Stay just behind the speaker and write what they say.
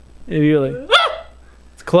If you're like,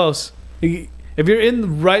 it's close. If you're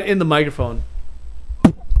right in the microphone,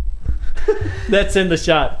 that's in the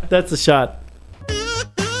shot. That's the shot.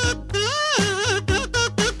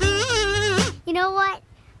 You know what?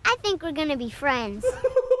 I think we're gonna be friends.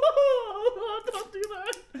 Don't do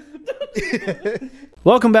that.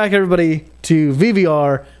 Welcome back, everybody, to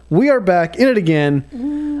VVR. We are back in it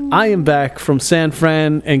again. I am back from San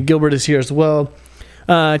Fran, and Gilbert is here as well.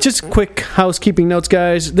 Just quick housekeeping notes,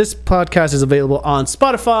 guys. This podcast is available on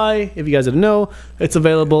Spotify. If you guys didn't know, it's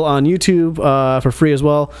available on YouTube for free as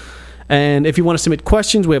well. And if you want to submit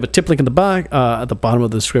questions, we have a tip link in the back, at the bottom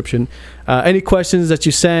of the description. Any questions that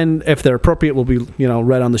you send, if they're appropriate, will be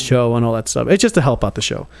read on the show and all that stuff. It's just to help out the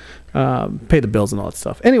show, pay the bills and all that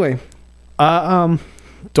stuff. Anyway, do I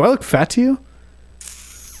look fat to you?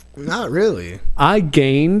 Not really. I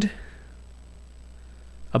gained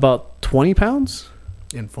about 20 pounds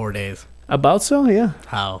in 4 days. About so, yeah.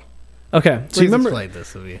 How? Okay, so Please you remember? Explain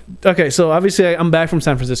this to me. Okay, so obviously I'm back from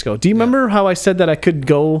San Francisco. Do you remember how I said that I could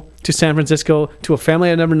go to San Francisco to a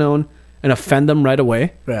family I'd never known and offend them right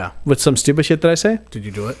away? Yeah. With some stupid shit that I say? Did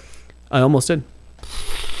you do it? I almost did.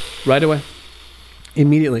 Right away.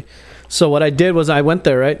 Immediately. So what I did was I went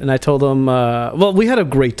there, right, and I told them. Well, we had a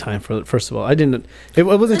great time. First of all, I didn't. It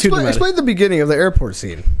wasn't too dramatic. Explain the beginning of the airport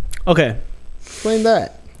scene. Okay. Explain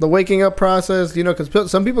that. The waking up process.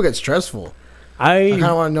 Because some people get stressful. I kind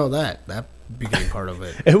of want to know that beginning part of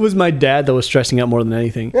it. It was my dad that was stressing out more than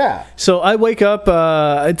anything. Yeah. So I wake up.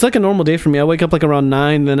 It's like a normal day for me. I wake up like around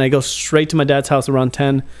 9, then I go straight to my dad's house around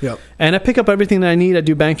 10. Yep. And I pick up everything that I need. I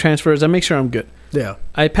do bank transfers. I make sure I'm good. Yeah.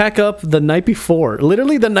 I pack up the night before.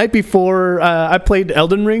 Literally the night before, I played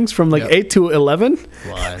Elden Rings from 8 to 11.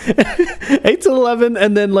 Why? 8 to 11,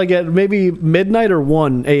 and then at maybe midnight or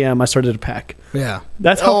 1 a.m. I started to pack. Yeah.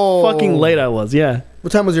 That's how fucking late I was. Yeah.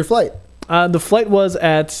 What time was your flight? The flight was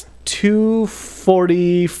at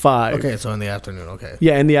 2:45. Okay, so in the afternoon. Okay.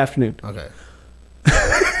 Yeah, in the afternoon. Okay.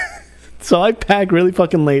 So I packed really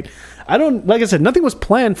fucking late. Like I said, nothing was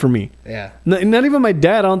planned for me. Yeah. Not even my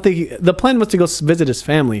dad. I don't think the plan was to go visit his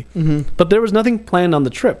family. Mm-hmm. But there was nothing planned on the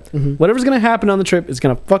trip. Mm-hmm. Whatever's gonna happen on the trip is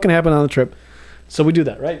gonna fucking happen on the trip. So we do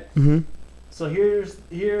that, right? Mm-hmm. So here's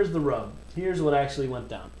the rub. Here's what actually went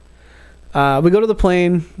down. We go to the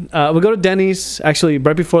plane. We go to Denny's. Actually,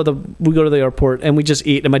 right before we go to the airport, and we just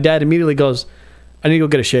eat. And my dad immediately goes, "I need to go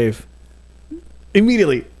get a shave."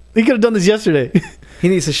 Immediately, he could have done this yesterday. He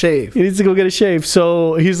needs to shave. He needs to go get a shave.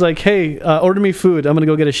 So he's like, "Hey, order me food. I'm gonna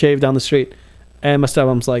go get a shave down the street." And my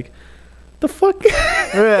stepmom's like, "The fuck?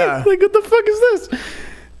 Yeah. Like, what the fuck is this?"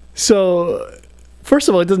 So, first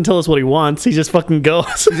of all, he doesn't tell us what he wants. He just fucking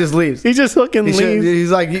goes. He just leaves. He just fucking leaves.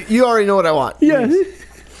 He's like, "You already know what I want." Yeah.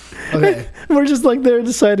 Okay. We're just there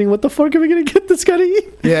deciding what the fuck are we gonna get this guy to eat.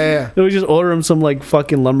 Yeah. And we just order him some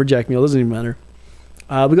fucking lumberjack meal. Doesn't even matter.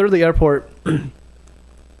 We go to the airport,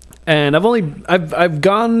 and I've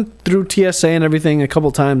gone through TSA and everything a couple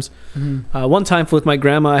times. Mm-hmm. One time with my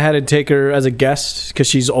grandma, I had to take her as a guest because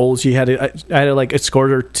she's old. I had to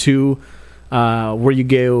escort her to where you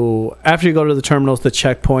go after you go to the terminals, the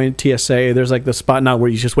checkpoint, TSA. There's the spot now where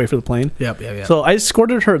you just wait for the plane. Yep. So I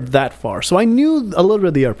escorted her that far, so I knew a little bit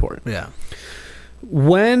of the airport. Yeah.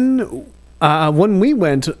 When we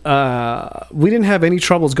went, we didn't have any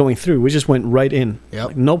troubles going through. We just went right in.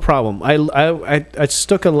 Yep. No problem. It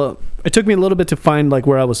took me a little bit to find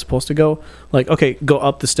where I was supposed to go. Okay, go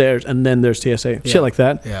up the stairs and then there's TSA. Yeah. Shit like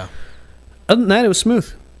that. Yeah. Other than that, it was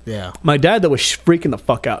smooth. Yeah. My dad though was freaking the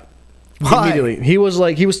fuck out. Why? Immediately. He was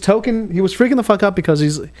freaking the fuck out because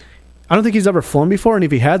I don't think he's ever flown before, and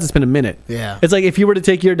if he has, it's been a minute. Yeah. It's like if you were to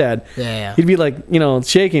take your dad, he'd be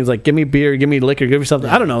shaking. He's like, "Give me beer, give me liquor, give me something."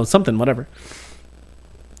 Yeah. I don't know, something, whatever.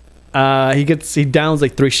 He downs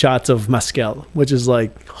 3 shots of mezcal, which is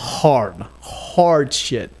hard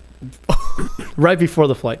shit. Right before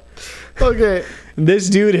the flight. Okay. This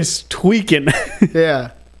dude is tweaking.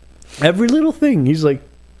 Yeah. Every little thing. He's like,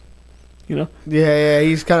 Yeah.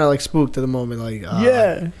 He's kind of spooked at the moment.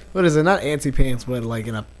 Yeah. What is it? Not antsy pants, but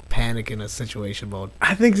in a panic in a situation mode.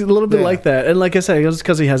 I think it's a little bit like that. And like I said, it's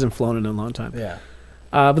because he hasn't flown in a long time. Yeah.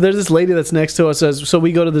 But there's this lady that's next to us. So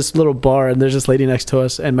we go to this little bar, and there's this lady next to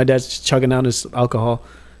us, and my dad's chugging down his alcohol.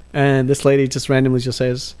 And this lady just randomly just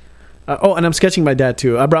says, and I'm sketching my dad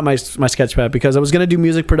too. I brought my sketch pad because I was going to do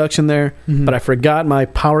music production there, but I forgot my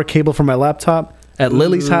power cable for my laptop at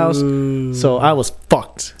Lily's house. So I was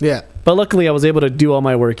fucked. Yeah. But luckily, I was able to do all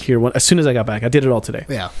my work here as soon as I got back. I did it all today.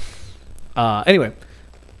 Yeah. Anyway,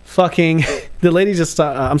 the lady just,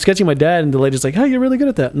 I'm sketching my dad, and the lady's like, "Oh, you're really good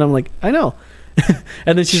at that." And I'm like, "I know."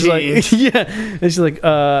 And then she's like, "Yeah." And she's like,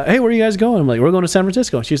 "Hey, where are you guys going?" I'm like, "We're going to San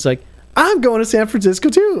Francisco." And she's like, I'm going to San Francisco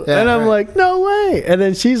too. And I'm like, no way. And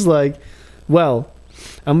then she's like, well,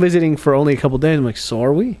 I'm visiting for only a couple days. I'm like, so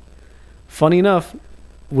are we. Funny enough,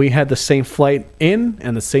 we had the same flight in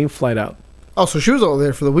and the same flight out. Oh, so she was over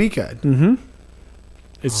there for the weekend. Mm-hmm.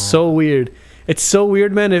 It's so weird. It's so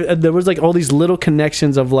weird, man. There was like all these little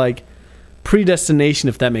connections of like predestination,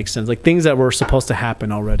 if that makes sense. Like things that were supposed to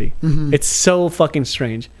happen already. Mm-hmm. It's so fucking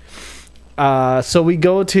strange. So we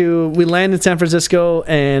land in San Francisco,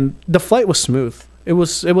 and the flight was smooth. It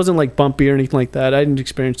wasn't like bumpy or anything like that. I didn't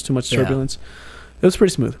experience too much turbulence. It was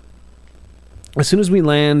pretty smooth. As soon as we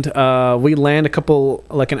land a couple,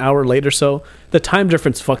 like an hour late or so. The time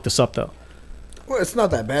difference fucked us up though. Well, it's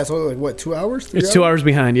not that bad. So like what, 2 hours? It's 2 hours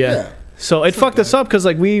behind, yeah. So it fucked us up because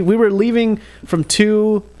like we were leaving from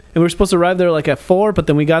 2, and we were supposed to arrive there like at 4, but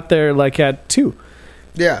then we got there like at 2.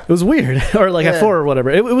 Yeah. It was weird. Or like at 4 or whatever.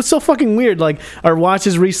 It was so fucking weird. Like our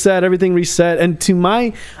watches reset, everything reset. And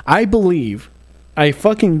I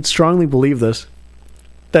fucking strongly believe this,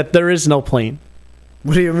 that there is no plane.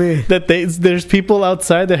 What do you mean? That there's people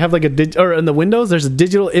outside that have like or in the windows, there's a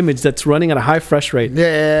digital image that's running at a high fresh rate.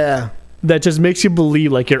 Yeah. That just makes you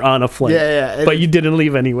believe like you're on a flight. Yeah. But you didn't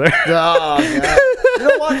leave anywhere. Oh, God. You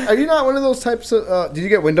know what? Are you not one of those types of... did you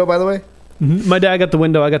get window, by the way? Mm-hmm. My dad got the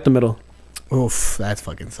window. I got the middle. Oof, that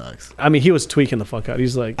fucking sucks. I mean, he was tweaking the fuck out.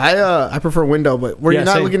 He's like... I prefer window, but were you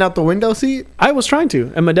not looking out the window seat? I was trying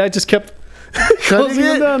to, and my dad just kept... closing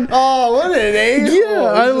it down. Oh, what an age! Yeah,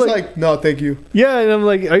 I was like, no, thank you. Yeah, and I'm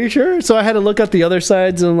like, are you sure? So I had to look at the other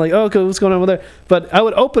sides, and I'm like, oh, okay, what's going on over there? But I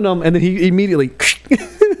would open them, and then he immediately...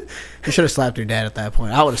 You should have slapped your dad at that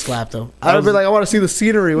point. I would have slapped him. I would have been like, I want to see the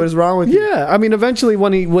scenery. What is wrong with you? Yeah, I mean, eventually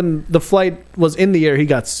when the flight was in the air, he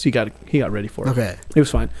got ready for it. Okay, he was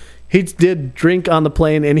fine. He did drink on the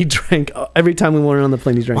plane, and he drank every time we went on the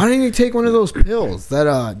plane. He drank. Why didn't you take one of those pills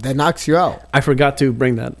that knocks you out? I forgot to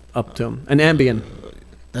bring that up to him. An Ambien.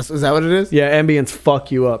 Is that what it is? Yeah, Ambiens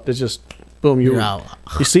fuck you up. It's just boom, you're out.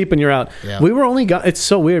 You sleep and you're out. Yeah. We were only it's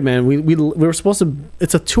so weird, man. We were supposed to.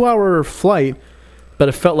 It's a 2-hour flight, but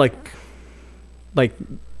it felt like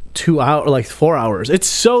 2 hours, like 4 hours. It's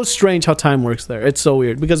so strange how time works there. It's so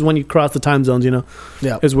weird because when you cross the time zones,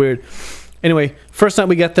 it's weird. Anyway, first night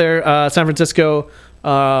we get there, San Francisco.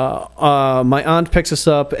 My aunt picks us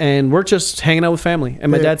up, and we're just hanging out with family.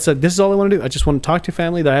 And my dad said, "This is all I want to do. I just want to talk to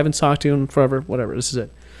family that I haven't talked to in forever. Whatever. This is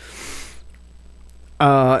it."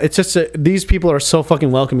 It's just these people are so fucking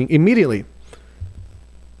welcoming. Immediately,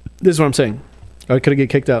 this is what I'm saying. I could get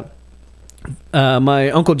kicked out. My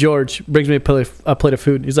uncle George brings me a plate of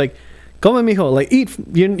food. He's like, "Come mijo, like eat.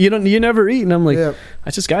 You never eat." And I'm like, "I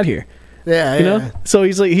just got here." Yeah, you know. So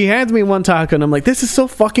he's like, he hands me one taco, and I'm like, "This is so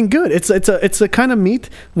fucking good." It's a kind of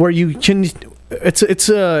meat where you can. It's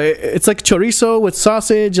like chorizo with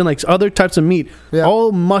sausage and like other types of meat,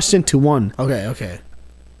 all mushed into one. Okay.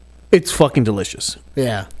 It's fucking delicious.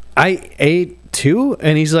 Yeah. I ate 2,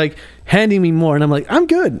 and he's like handing me more, and I'm like, I'm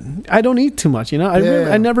good. I don't eat too much,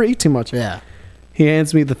 I never eat too much. Yeah. He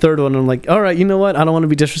hands me the 3rd one, and I'm like, all right, you know what? I don't want to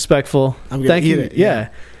be disrespectful. I'm gonna eat it. Yeah.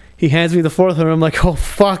 He hands me the 4th one, and I'm like, oh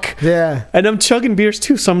fuck. Yeah. And I'm chugging beers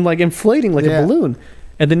too, so I'm like inflating like a balloon.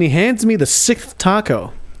 And then he hands me the 6th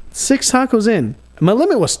taco. 6 tacos in. My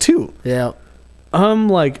limit was 2. Yeah. I'm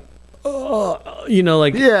like,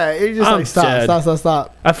 yeah, you're just like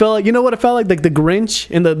stop. I felt like, you know what? I felt like the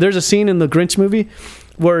Grinch there's a scene in the Grinch movie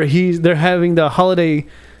where they're having the holiday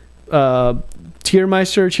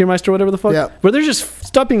Cheermeister, whatever the fuck, where they're just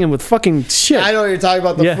stuffing him with fucking shit. I know what you're talking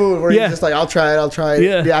about, the food where you're just like, I'll try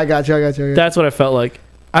it. Yeah, I got you. That's what I felt like.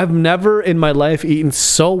 I've never in my life eaten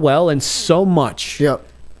so well and so much. Yep.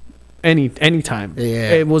 Any time.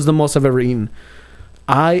 Yeah. It was the most I've ever eaten.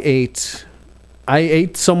 I ate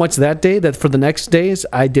so much that day that for the next days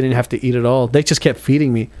I didn't have to eat at all. They just kept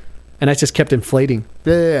feeding me, and I just kept inflating.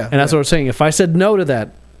 Yeah. And that's what I'm saying. If I said no to that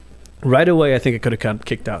right away, I think I could have gotten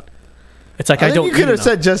kicked out. It's like I don't. You could have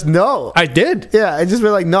said just no. I did. Yeah, I just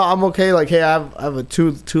been like, no, I'm okay. Like, hey, I have a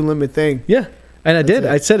two limit thing. Yeah, and I did.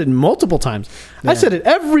 I said it multiple times. Yeah. I said it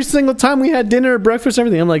every single time we had dinner or breakfast,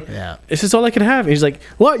 everything. I'm like, this is all I can have. And he's like,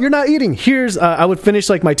 well, you're not eating. Here's I would finish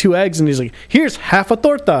like my 2 eggs, and he's like, here's half a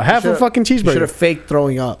torta, half a fucking cheeseburger. You should have faked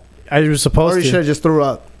throwing up. I was supposed to. Or you should have just threw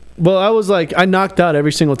up. Well, I was like, I knocked out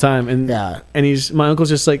every single time, and my uncle's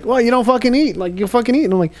just like, well, you don't fucking eat. Like, you fucking eat.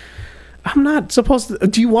 And I'm like, I'm not supposed to.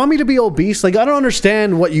 Do you want me to be obese? Like, I don't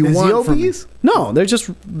understand what you want. Is he obese? No, they're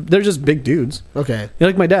just big dudes. Okay. You're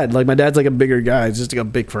like my dad. Like, my dad's like a bigger guy. It's just like a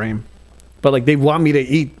big frame. But like, they want me to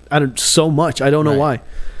eat so much. I don't know why.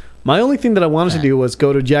 My only thing that I wanted to do was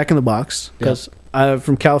go to Jack in the Box because I'm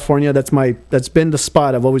from California. That's been the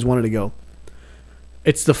spot I've always wanted to go.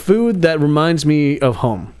 It's the food that reminds me of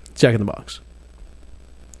home. Jack in the Box.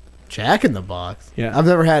 Jack in the Box? Yeah. I've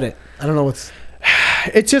never had it. I don't know what's...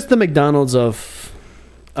 It's just the McDonald's of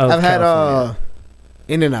I've had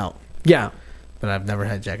In-N-Out. Yeah. But I've never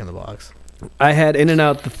had Jack in the Box. I had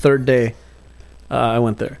In-N-Out the third day I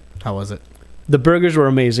went there. How was it? The burgers were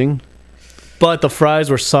amazing, but the fries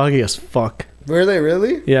were soggy as fuck. Were they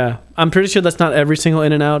really? Yeah. I'm pretty sure that's not every single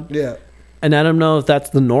In-N-Out. Yeah. And I don't know if that's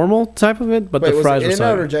the normal type of it, but the fries were soggy.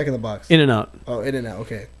 In-N-Out or Jack in the Box? In-N-Out. Oh, In-N-Out,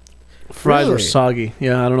 okay. Fries were soggy.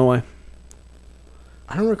 Yeah, I don't know why.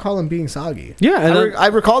 I don't recall them being soggy. Yeah. I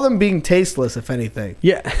recall them being tasteless, if anything.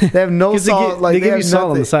 Yeah. They have no salt. They give you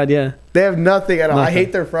salt on the side, yeah. They have nothing at all. I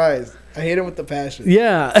hate their fries. I hate them with the passion.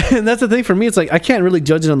 Yeah, and that's the thing for me. It's like I can't really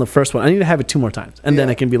judge it on the first one. I need to have it 2 more times, and then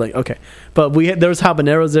I can be like, okay. But there was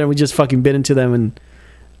habaneros there, and we just fucking bit into them, and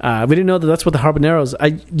we didn't know that's what the habaneros. I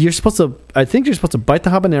think you're supposed to bite the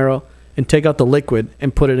habanero and take out the liquid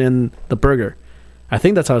and put it in the burger. I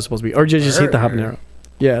think that's how it's supposed to be, or just eat the habanero.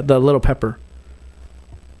 Yeah, the little pepper.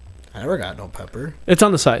 I never got no pepper. It's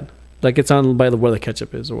on the side, like it's on by where the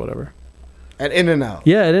ketchup is or whatever. At In-N-Out.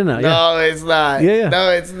 Yeah, at In-N-Out. No, it's not. Yeah.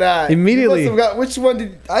 No, it's not. Immediately. Which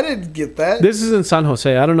one I didn't get that. This is in San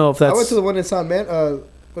Jose. I don't know if that's. I went to the one in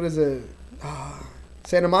what is it?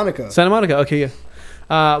 Santa Monica. Santa Monica. Okay, yeah.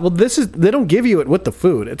 Well, they don't give you it with the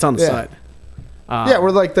food. It's on the side.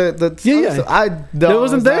 We're like the It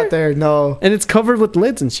wasn't there? Not there. No, and it's covered with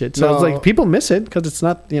lids and shit. So it's like people miss it because it's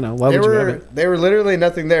not. Why would you have it? They were literally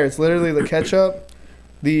nothing there. It's literally the ketchup,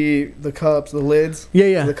 the cups, the lids,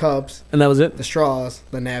 the cups, and that was it. The straws,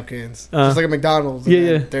 the napkins, just like a McDonald's.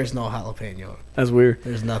 There's no jalapeno. That's weird.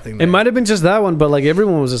 There's nothing there. It might have been just that one, but like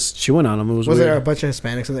everyone was just chewing on them. It was weird. There a bunch of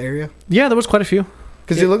Hispanics in the area? Yeah, there was quite a few.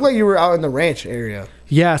 Because you looked like you were out in the ranch area.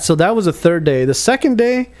 Yeah, so that was the third day. The second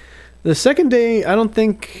day, I don't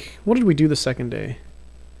think. What did we do the second day?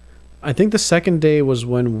 I think the second day was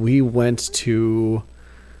when we went to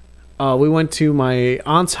my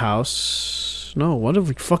aunt's house. No, what did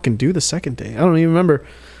we fucking do the second day? I don't even remember.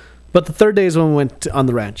 But the third day is when we went on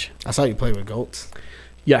the ranch. I saw you play with goats.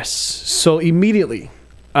 Yes. So immediately,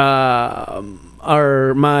 my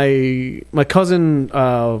cousin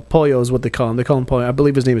Pollo is what they call him. They call him Pollo. I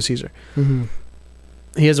believe his name is Caesar. Mm-hmm.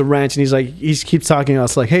 He has a ranch, and he keeps talking to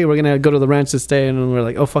us like, "Hey, we're gonna go to the ranch this day," and we're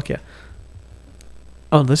like, "Oh fuck yeah!"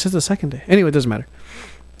 Oh, this is the second day. Anyway, it doesn't matter.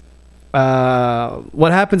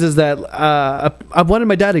 What happens is that I wanted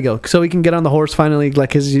my dad to go so he can get on the horse finally,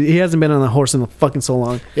 like he hasn't been on the horse in fucking so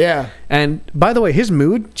long. Yeah. And by the way, his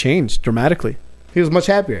mood changed dramatically. He was much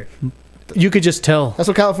happier. You could just tell. That's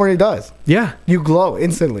what California does. Yeah. You glow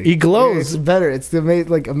instantly. He glows. It's better. It's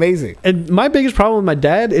amazing. And my biggest problem with my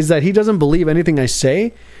dad is that he doesn't believe anything I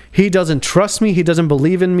say. He doesn't trust me. He doesn't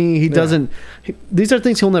believe in me. He doesn't. These are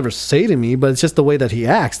things he'll never say to me, but it's just the way that he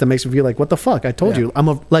acts that makes me feel like, what the fuck? I told you. I'm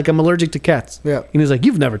allergic to cats. Yeah. And he's like,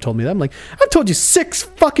 you've never told me that. I'm like, I've told you 6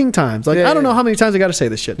 fucking times. Like, I don't know how many times I got to say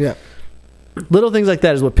this shit. Yeah. Little things like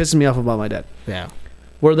that is what pisses me off about my dad. Yeah.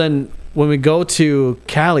 Where then when we go to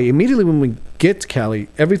Cali, immediately when we get to Cali,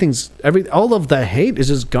 all of the hate is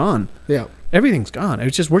just gone. Yeah. Everything's gone.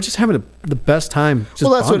 It's just we're just having the best time. Just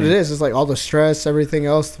that's bonding. What it is. It's like all the stress, everything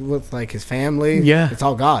else with like his family. Yeah, it's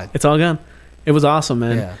all gone. It's all gone. It was awesome,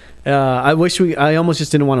 man. Yeah. I almost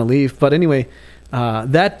just didn't want to leave, but anyway,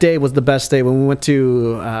 that day was the best day when we went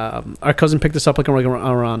to. Our cousin picked us up like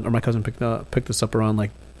around, or my cousin picked us up around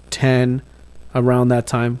like 10, around that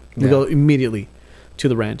time. We go immediately to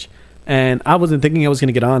the ranch, and I wasn't thinking I was going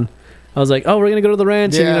to get on. I was like, oh, we're going to go to the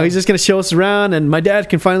ranch, and he's just going to show us around, and my dad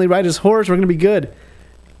can finally ride his horse. We're going to be good.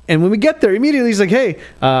 And when we get there, immediately he's like, hey,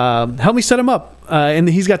 help me set him up. And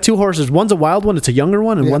he's got 2 horses. One's a wild one. It's a younger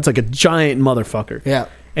one, and one's like a giant motherfucker. Yeah.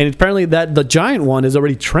 And apparently the giant one is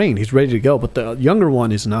already trained. He's ready to go, but the younger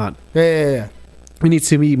one is not. Yeah. He needs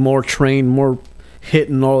to be more trained, more hit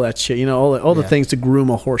and all that shit. All the things to groom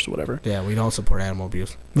a horse or whatever. Yeah, we don't support animal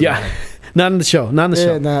abuse. Yeah. Not in the show.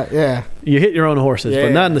 Yeah. You hit your own horses,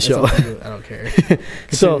 but not in the show. I don't care.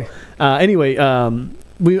 So, anyway,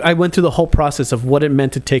 I went through the whole process of what it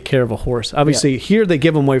meant to take care of a horse. Obviously, here they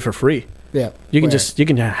give them away for free. Yeah. You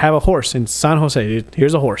can have a horse in San Jose.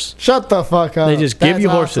 Here's a horse. Shut the fuck up. They just give you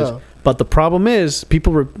horses. Awesome. But the problem is,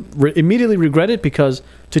 people immediately regret it because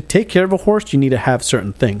to take care of a horse, you need to have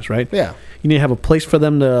certain things, right? Yeah. You need to have a place for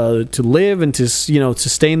them to live and to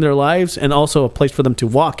sustain their lives, and also a place for them to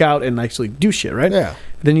walk out and actually do shit, right? Yeah.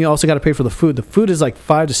 Then you also got to pay for the food. The food is like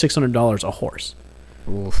 $500 to $600 a horse.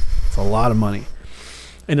 Oof. It's a lot of money,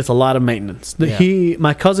 and it's a lot of maintenance.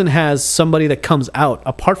 My cousin has somebody that comes out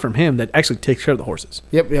apart from him that actually takes care of the horses.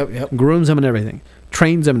 Yep. Grooms them and everything,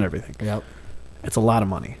 trains them and everything. Yep. It's a lot of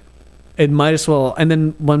money. it might as well. And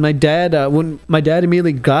then when my dad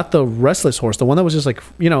immediately got the restless horse, the one that was just like,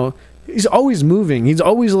 he's always moving. He's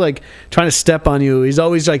always like trying to step on you. He's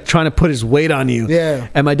always like trying to put his weight on you. Yeah.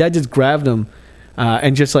 And my dad just grabbed him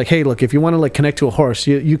and just like, hey, look, if you want to like connect to a horse,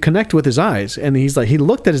 you connect with his eyes. And he's like, he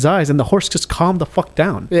looked at his eyes and the horse just calmed the fuck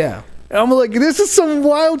down. Yeah. And I'm like, this is some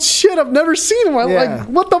wild shit I've never seen in my life. Like,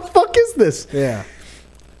 what the fuck is this? Yeah.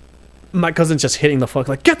 My cousin's just hitting the fuck,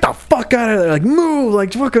 like, get the fuck out of there. Like, move.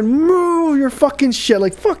 Like, fucking move your fucking shit.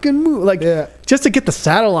 Like, fucking move. Like, just to get the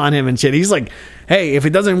saddle on him and shit. He's like, hey, if it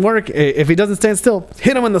doesn't work, if he doesn't stand still,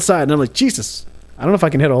 hit him on the side. And I'm like, Jesus, I don't know if I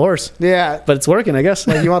can hit a horse. Yeah. But it's working, I guess.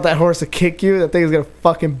 Like, you want that horse to kick you? That thing is going to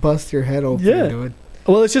fucking bust your head open, dude.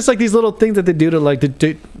 Well, it's just like these little things that they do to, like,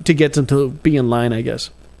 to get them to be in line, I guess.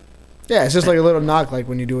 Yeah, it's just like a little knock, like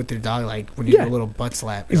when you do with your dog, like when you do a little butt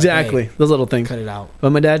slap. Exactly. Like, hey, those little things. Cut it out. But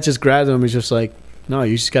my dad just grabbed him and was just like, no,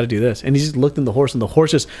 you just got to do this. And he just looked in the horse, and the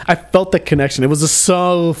horse just, I felt the connection. It was just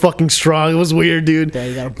so fucking strong. It was weird, dude. Yeah,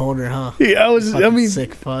 you got a boner, huh? Yeah, I mean.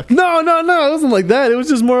 Sick fuck. No, it wasn't like that. It was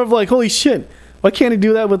just more of like, holy shit. Why can't he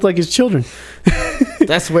do that with like his children?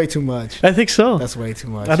 That's way too much. I think so. That's way too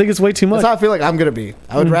much. I think it's way too much. That's how I feel like I'm going to be.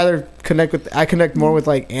 I would rather connect more with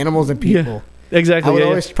like animals and people. Yeah. Exactly. I would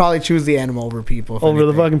always probably choose the animal over people. Over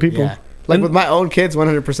the fucking people. Yeah. Like with my own kids,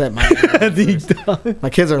 100% my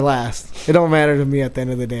kids are last. It don't matter to me at the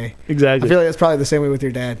end of the day. Exactly. I feel like it's probably the same way with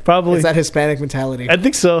your dad. Probably. It's that Hispanic mentality. I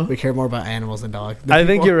think so. We care more about animals than dogs. I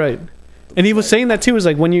think you're right. And he was saying that too, is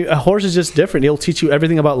like when a horse is just different. He'll teach you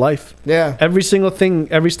everything about life. Yeah. Every single thing,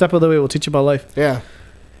 every step of the way will teach you about life. Yeah.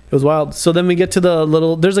 It was wild. So then we get to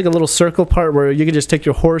there's like a little circle part where you can just take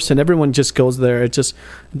your horse and everyone just goes there. It's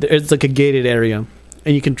like a gated area.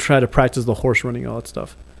 And you can try to practice the horse running, all that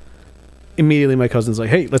stuff. Immediately, my cousin's like,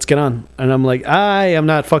 hey, let's get on. And I'm like, I am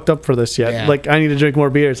not fucked up for this yet. Yeah. Like, I need to drink more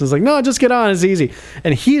beers. And it's like, no, just get on. It's easy.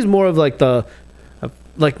 And he's more of like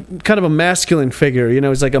like kind of a masculine figure.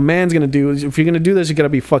 He's like, a man's going to do, if you're going to do this, you got to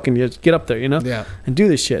be fucking, get up there, Yeah. And do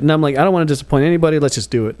this shit. And I'm like, I don't want to disappoint anybody. Let's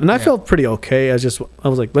just do it. And I felt pretty okay. I was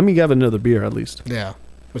like, let me have another beer at least. Yeah.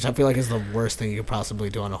 Which I feel like is the worst thing you could possibly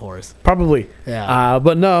do on a horse. Probably. Yeah.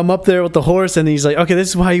 But no, I'm up there with the horse, and he's like, okay, this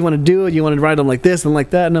is how you want to do it. You want to ride him like this and like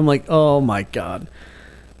that. And I'm like, oh, my God.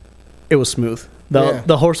 It was smooth.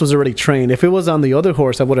 The horse was already trained. If it was on the other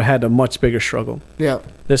horse, I would have had a much bigger struggle. Yeah.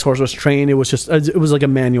 This horse was trained. It was like a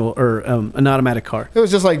manual or an automatic car. It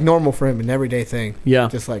was just like normal for him, an everyday thing. Yeah.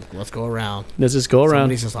 Just like, let's go around. Let's just go around.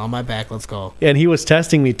 Somebody's just on my back. Let's go. Yeah, and he was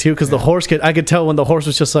testing me, too, because the horse I could tell when the horse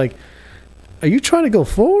was just like, are you trying to go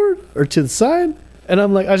forward or to the side? And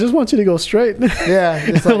I'm like, I just want you to go straight. Yeah.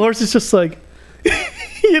 And the horse is just like,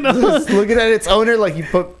 just looking at its owner like, you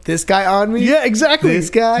put this guy on me? Yeah, exactly.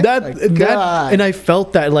 This guy? And I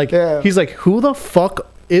felt that. Like, he's like, who the fuck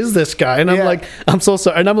is this guy? And I'm like, I'm so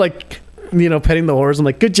sorry. And I'm like, petting the horse. I'm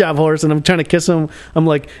like, good job, horse. And I'm trying to kiss him. I'm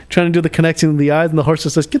like, trying to do the connection in the eyes. And the horse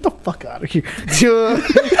just says, get the fuck out of here.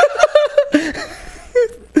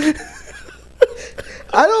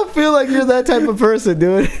 I don't feel like you're that type of person,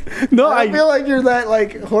 dude. No, I feel like you're that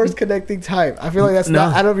like horse connecting type. I feel like that's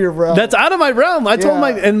not out of your realm. That's out of my realm. I told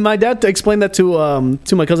my dad to explain that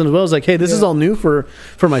to my cousin as well. I was like, hey, this is all new for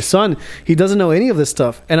my son. He doesn't know any of this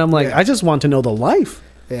stuff, and I'm like, I just want to know the life.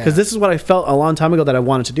 Because this is what I felt a long time ago that I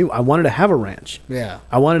wanted to do. I wanted to have a ranch. Yeah.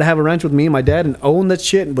 I wanted to have a ranch with me and my dad and own that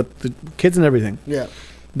shit with the kids and everything. Yeah.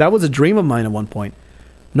 That was a dream of mine at one point.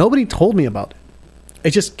 Nobody told me about it.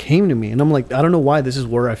 It just came to me, and I'm like, I don't know why this is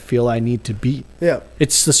where I feel I need to be. Yeah.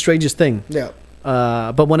 It's the strangest thing. Yeah.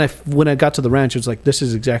 But when I got to the ranch, it was like, this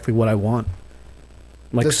is exactly what I want.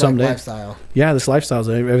 Like this someday. lifestyle. Yeah, this lifestyle is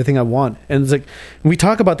everything I want. And it's like, when we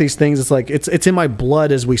talk about these things, it's like, it's in my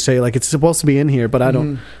blood, as we say. Like, it's supposed to be in here, but I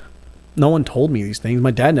don't. No one told me these things. My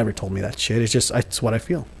dad never told me that shit. It's what I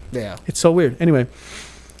feel. Yeah. It's so weird. Anyway.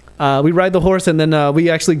 We ride the horse, and then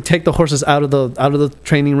we actually take the horses out of the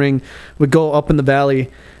training ring. We go up in the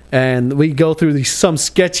valley, and we go through some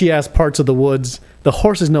sketchy ass parts of the woods. The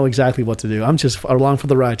horses know exactly what to do. I'm just along for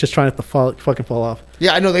the ride, just trying not to fucking fall off.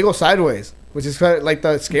 Yeah, I know they go sideways, which is kind of like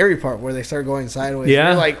the scary part where they start going sideways. Yeah,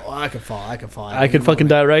 you're like, oh, I could fall. I could fucking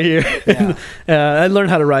die right here. Yeah. I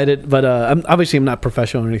learned how to ride it, but I'm not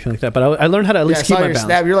professional or anything like that. But I learned how to at least keep my balance.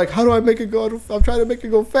 Snap. You're like, how do I make it go? I'm trying to make it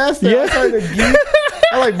go faster. Yeah. I'm trying to gear.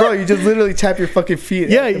 I'm like, bro, you just literally tap your fucking feet.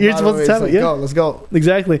 Yeah, you're supposed to tap it. Like, yeah, let's go.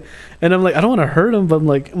 Exactly. And I'm like, I don't want to hurt him, but I'm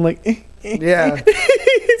like, yeah.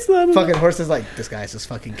 It's not fucking horse is like, this guy's just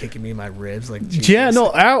fucking kicking me in my ribs. Like, Jesus. Yeah, no,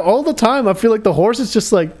 all the time. I feel like the horse is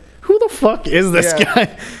just like, who the fuck is this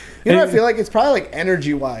guy? You know what I feel like? It's probably like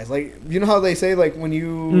energy wise. Like, you know how they say like when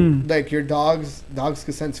you like your dogs can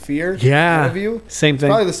sense fear out of you? Same thing.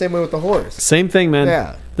 It's probably the same way with the horse. Same thing, man.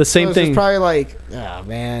 Yeah. The same thing. It's probably like, oh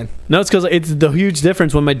man. No, it's because it's the huge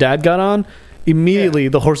difference. When my dad got on, immediately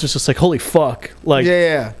the horse was just like, holy fuck. Like,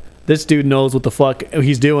 this dude knows what the fuck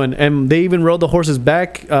he's doing. And they even rode the horses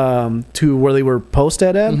back to where they were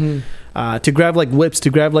posted at to grab like whips,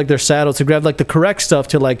 to grab like their saddles, to grab like the correct stuff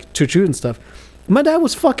to like to shoot and stuff. My dad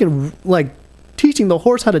was fucking like teaching the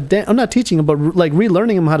horse how to dance. I'm not teaching him, but like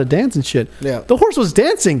relearning him how to dance and shit. Yeah. The horse was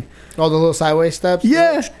dancing. All the little sideways steps?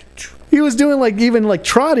 Yeah. He was doing like even like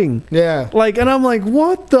trotting. Yeah. Like, and I'm like,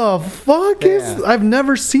 what the fuck is... I've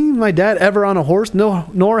never seen my dad ever on a horse,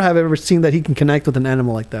 nor have I ever seen that he can connect with an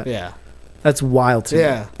animal like that. Yeah. That's wild to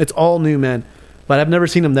me. It's all new, man. But I've never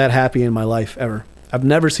seen him that happy in my life, ever. I've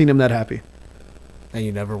never seen him that happy. And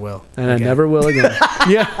you never will. And I never will again.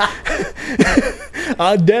 Yeah.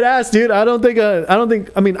 Dead ass, dude. I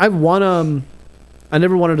mean, I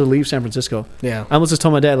never wanted to leave San Francisco. Yeah. I almost just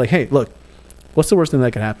told my dad, like, hey, look, what's the worst thing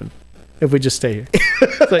that could happen if we just stay here?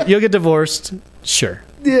 It's like, you'll get divorced. Sure.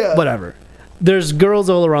 Yeah. Whatever. There's girls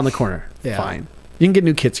all around the corner. Yeah. Fine. You can get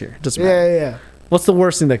new kids here. It doesn't matter. Yeah. What's the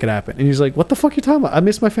worst thing that could happen? And he's like, what the fuck are you talking about? I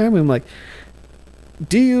miss my family. I'm like,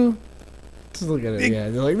 do you? Just look at it. Yeah.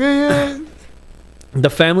 They're like, yeah. The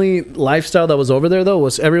family lifestyle that was over there, though,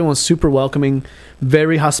 was everyone super welcoming,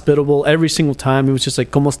 very hospitable every single time. It was just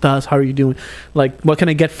like, ¿Cómo estás? How are you doing? Like, what can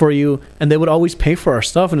I get for you? And they would always pay for our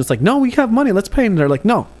stuff. And it's like, no, we have money. Let's pay. And they're like,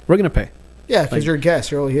 no, we're going to pay. Yeah, because you're a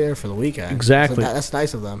guest. You're only here for the weekend. Exactly. So that's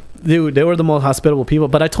nice of them. Dude, they were the most hospitable people.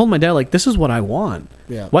 But I told my dad, like, this is what I want.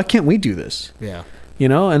 Yeah. Why can't we do this? Yeah. You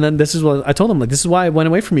know, and then this is what I told him, like, this is why I went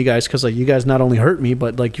away from you guys, because like you guys not only hurt me,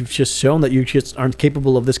 but like you've just shown that you just aren't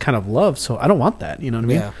capable of this kind of love. So I don't want that. You know what I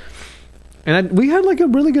mean? Yeah. And we had like a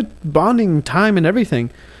really good bonding time and everything.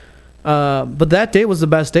 But that day was the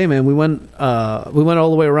best day, man. We went all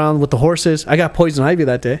the way around with the horses. I got poison ivy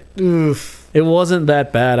that day. Oof. It wasn't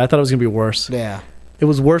that bad. I thought it was gonna be worse. Yeah. It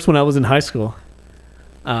was worse when I was in high school.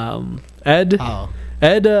 Ed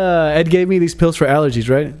gave me these pills for allergies,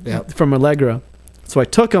 right? Yeah. From Allegra. So I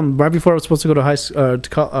took them right before I was supposed to go to high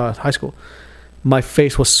school. My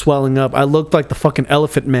face was swelling up. I looked like the fucking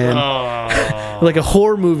Elephant Man. Like a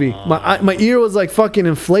horror movie. My ear was like fucking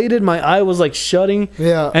inflated. My eye was like shutting.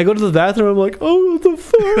 Yeah. And I go to the bathroom. I'm like, oh, what the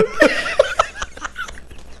fuck?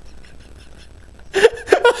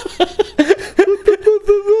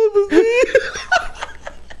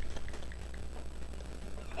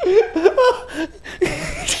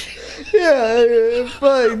 Yeah,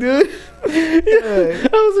 fuck, dude. Yeah.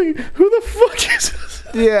 I was like, who the fuck is this?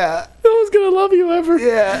 Yeah. No one's gonna love you ever.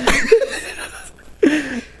 Yeah.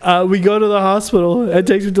 We go to the hospital. Ed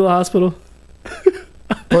takes me to the hospital.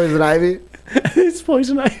 Poison ivy? It's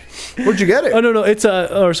poison ivy. Where'd you get it? Oh, no. It's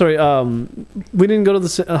we didn't go to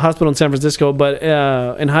the hospital in San Francisco, but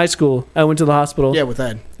in high school, I went to the hospital. Yeah, with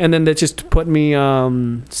Ed. And then they just put me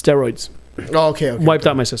steroids. Oh, okay. Wiped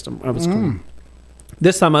out my system. I was cool.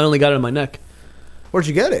 This time I only got it in my neck. Where'd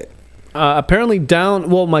you get it? Apparently down.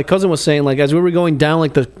 Well, my cousin was saying, like, as we were going down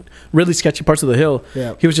like the really sketchy parts of the hill,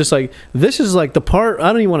 he was just like, this is like the part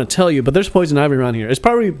I don't even want to tell you, but there's poison ivy around here. It's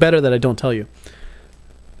probably better that I don't tell you.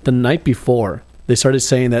 The night before, they started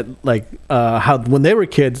saying that, like, how when they were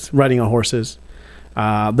kids riding on horses,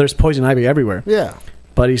 there's poison ivy everywhere. Yeah.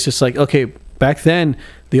 But he's just like, okay, back then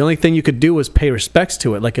the only thing you could do was pay respects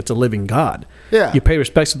to it, like it's a living god. Yeah. You pay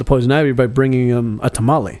respects to the poison ivy by bringing him a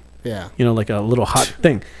tamale. Yeah. You know, like a little hot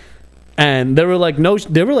thing. And they were like, no,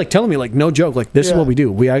 they were like telling me, like, no joke, like, this is what we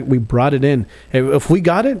do. We brought it in. If we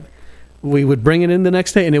got it, we would bring it in the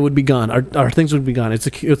next day and it would be gone. Our things would be gone. It's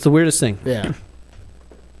the weirdest thing. Yeah.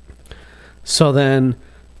 So then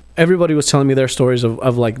everybody was telling me their stories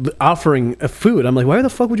of like offering a food. I'm like, why the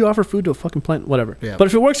fuck would you offer food to a fucking plant? Whatever. Yeah. But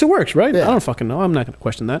if it works, it works, right? Yeah. I don't fucking know. I'm not going to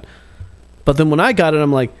question that. But then when I got it,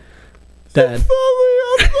 I'm like, Dad.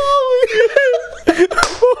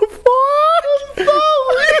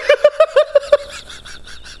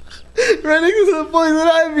 I'm running to the poison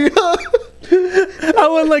ivy, huh? I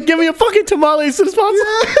went like, give me a fucking tamale as soon as possible.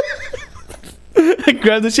 Yeah. I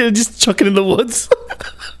grabbed the shit and just chuck it in the woods.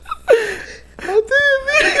 How do you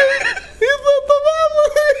mean? He's not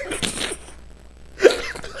tamale.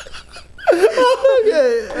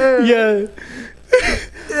 Okay. Yeah.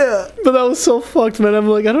 Yeah. But that was so fucked, man. I'm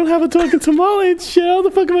like, I don't have a fucking tamale and shit. How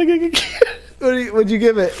the fuck am I gonna get? What'd you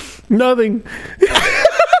give it? Nothing.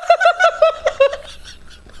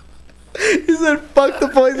 He said, fuck the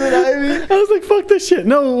poison ivy. I was like, fuck this shit.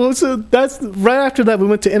 No, so that's right after that we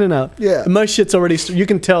went to In-N-Out. Yeah. And my shit's already, you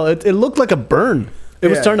can tell, it looked like a burn. It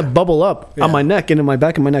was starting to bubble up on my neck and in my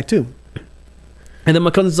back of my neck too. And then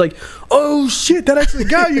my cousin's like, "Oh shit, that actually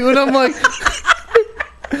got you." And I'm like,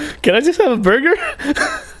 "Can I just have a burger?"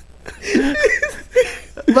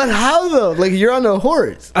 But how though? Like, you're on a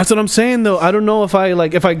horse. That's what I'm saying though. I don't know if I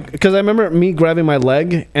because I remember me grabbing my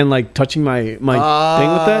leg and like touching my thing with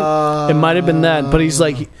that. It might have been that, but he's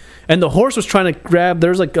like, and the horse was trying to grab.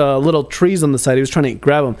 There's like little trees on the side. He was trying to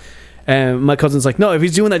grab them, and my cousin's like, "No, if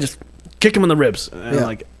he's doing that, just kick him in the ribs." And I'm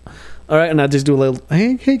like, "All right," and I just do a little,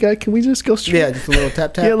 "Hey guy, can we just go straight?" Yeah, just a little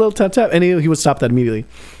tap tap. Yeah, a little tap tap, and he would stop that immediately.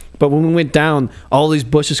 But when we went down, all these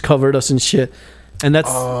bushes covered us and shit. And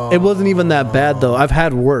it wasn't even that bad though. I've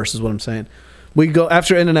had worse, is what I'm saying. We go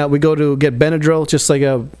after In-N-Out. We go to get Benadryl, just like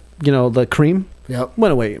the cream. Yep.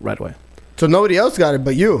 Went away right away. So nobody else got it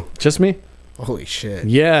but you. Just me. Holy shit.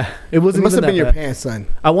 Yeah, it wasn't. It must even have been that your bad. pants, son.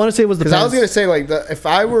 I want to say it was the pants. Because I was gonna say like if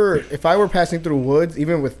I were passing through woods,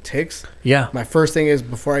 even with ticks, my first thing is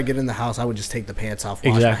before I get in the house, I would just take the pants off,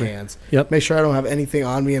 wash my hands, make sure I don't have anything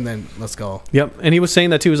on me, and then let's go. Yep. And he was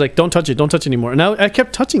saying that too. He was like, "Don't touch it anymore." And I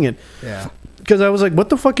kept touching it. Yeah. Because I was like, "What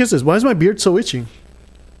the fuck is this? Why is my beard so itchy?"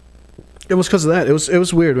 It was because of that. It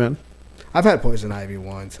was weird, man. I've had poison ivy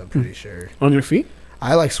once. I'm pretty sure. On your feet?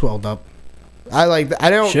 I like swelled up. I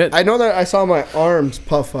know that I saw my arms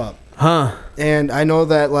puff up. Huh. And I know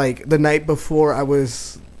that like the night before I went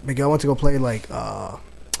to go play like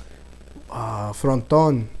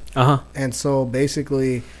fronton. And so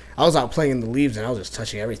basically I was out playing in the leaves and I was just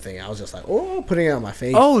touching everything. I was just like, putting it on my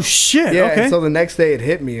face. Oh shit. Yeah. Okay. And so the next day it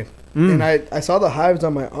hit me. And I saw the hives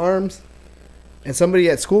on my arms, and somebody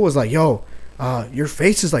at school was like, "Yo, your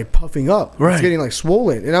face is like puffing up. Right. It's getting like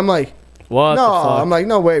swollen." And I'm like, "What no," the fuck? I'm like,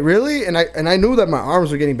 "No, wait, really?" And I knew that my arms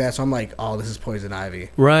were getting bad, so I'm like, "Oh, this is poison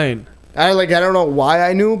ivy." Right. I don't know why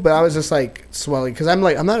I knew, but I was just like swelling because I'm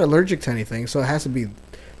not allergic to anything, so it has to be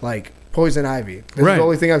like poison ivy. This is the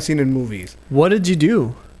only thing I've seen in movies. What did you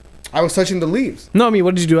do? I was touching the leaves. No, I mean,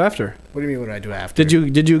 what did you do after? What do you mean? What did I do after?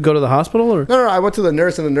 Did you go to the hospital or? No. I went to the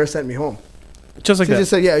nurse, and the nurse sent me home. Just like that. She just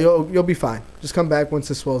said, "Yeah, you'll be fine. Just come back once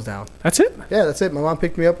it swells down." That's it? Yeah, that's it. My mom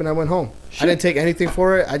picked me up and I went home. Shit. I didn't take anything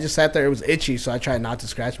for it. I just sat there. It was itchy, so I tried not to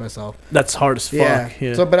scratch myself. That's hard as fuck.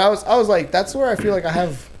 Yeah. So, but I was like, that's where I feel like I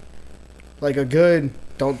have like a good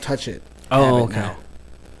don't touch it. Oh, okay. Now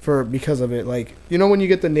because of it, like when you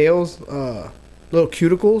get the nails, little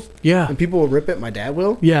cuticles. Yeah. And people will rip it. My dad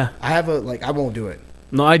will. Yeah. I have I won't do it.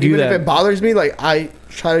 No, I do Even that. if it bothers me, like I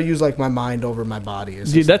try to use like my mind over my body.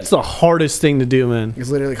 Dude, that's the hardest thing to do, man. It's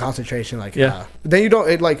literally concentration. Like then you don't.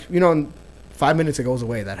 It like in 5 minutes it goes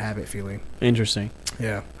away. That habit feeling. Interesting.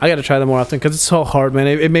 Yeah. I got to try that more often because it's so hard, man.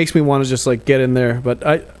 It makes me want to just like get in there, but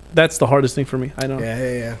that's the hardest thing for me. I know.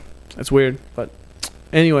 Yeah. That's weird, but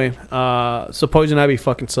anyway. So poison ivy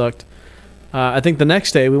fucking sucked. I think the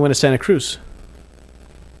next day we went to Santa Cruz.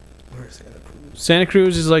 Santa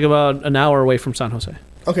Cruz is like about an hour away from San Jose.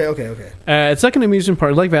 Okay. It's like an amusement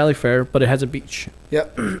park, like Valley Fair, but it has a beach.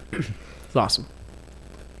 Yep. It's awesome.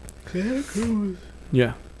 Santa Cruz.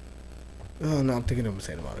 Yeah. Oh no, I'm thinking of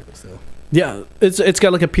Santa Monica still. Yeah, it's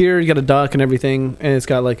got like a pier, you got a dock and everything, and it's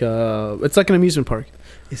got like it's like an amusement park.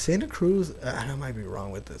 Is Santa Cruz? I might be wrong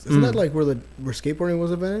with this. Isn't that like where skateboarding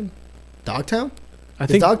was invented? Dogtown?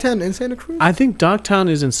 Is Dogtown in Santa Cruz? I think Dogtown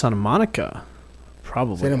is in Santa Monica.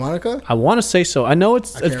 Probably. Santa Monica? I want to say so. I know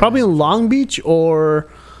it's probably in Long Beach or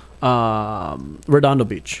Redondo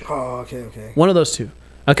Beach. Oh, okay. One of those two.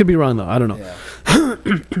 I could be wrong though. I don't know.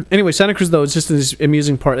 Yeah. Anyway, Santa Cruz though, it's just this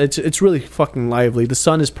amusing part. It's really fucking lively. The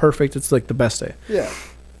sun is perfect. It's like the best day. Yeah.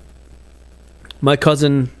 My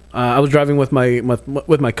cousin, I was driving with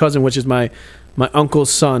my cousin, which is my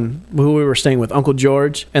uncle's son, who we were staying with, Uncle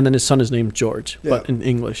George, and then his son is named George, but in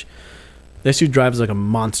English. This dude drives like a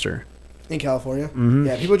monster. In California? Mm-hmm.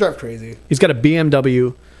 Yeah, people drive crazy. He's got a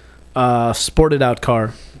BMW, sported out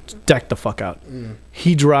car, decked the fuck out.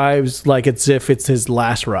 He drives like as if it's his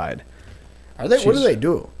last ride. What do they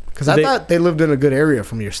do? Because I thought they lived in a good area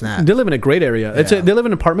from your snap. They live in a great area. Yeah. They live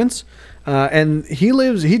in apartments, and he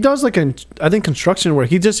does like I think construction work.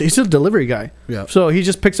 He's a delivery guy. Yeah. So he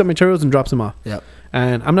just picks up materials and drops them off. Yeah.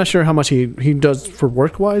 And I'm not sure how much he does for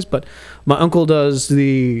work wise, but my uncle does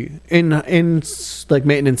the in like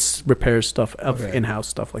maintenance repairs stuff of in-house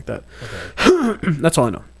stuff like that. Okay. That's all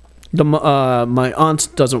I know. My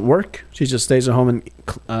aunt doesn't work. She just stays at home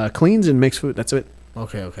and cleans and makes food. That's it.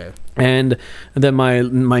 Okay. And then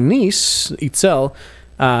my niece Itzel,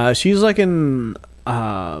 she's like in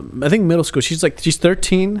I think middle school. She's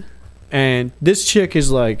 13, and this chick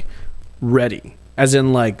is like ready. As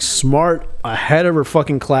in, like, smart, ahead of her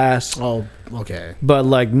fucking class. Oh, okay. But,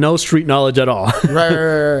 like, no street knowledge at all.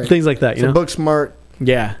 Right. Things like that, you know? Book smart.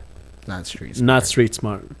 Yeah. Not street smart. Not street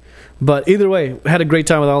smart. But either way, had a great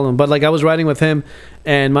time with all of them. But like I was riding with him,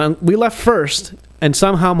 and we left first, and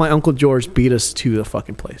somehow my Uncle George beat us to the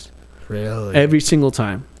fucking place. Really? Every single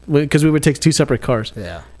time. Because we would take 2 separate cars.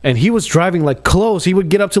 Yeah. And he was driving like close. He would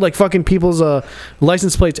get up to like fucking people's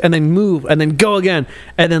license plates and then move and then go again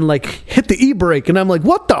and then like hit the e-brake. And I'm like,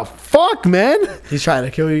 what the fuck, man? He's trying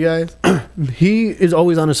to kill you guys? He is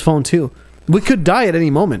always on his phone too. We could die at any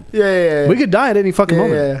moment. Yeah. We could die at any fucking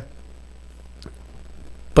moment. Yeah.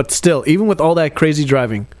 But still, even with all that crazy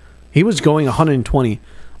driving, he was going 120.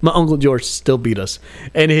 My Uncle George still beat us.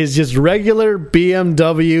 And his just regular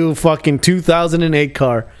BMW fucking 2008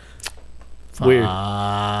 car. Weird.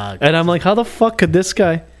 And I'm like, how the fuck could this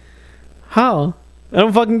guy? How? I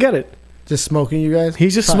don't fucking get it. Just smoking you guys? He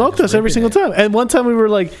just smoked us every single time. And one time we were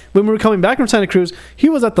like, when we were coming back from Santa Cruz, he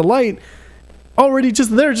was at the light already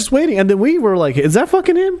just there, just waiting. And then we were like, is that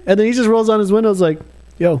fucking him? And then he just rolls on his windows like,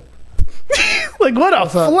 yo. Like, what a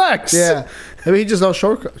flex. Yeah. I mean, he just knows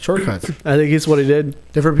shortcuts. I think it's what he did.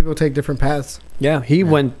 Different people take different paths. Yeah, he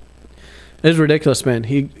went. It was ridiculous,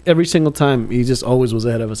 man. Every single time, he just always was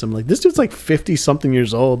ahead of us. I'm like, this dude's like 50-something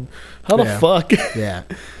years old. How the fuck? Yeah.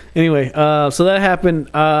 Anyway, so that happened.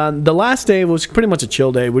 The last day was pretty much a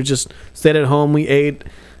chill day. We just stayed at home. We ate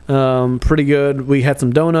pretty good. We had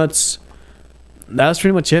some donuts. That was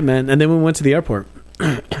pretty much it, man. And then we went to the airport.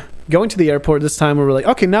 Going to the airport this time, we were like,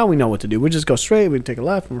 okay, now we know what to do. We just go straight. We take a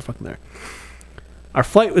left, and we're fucking there. Our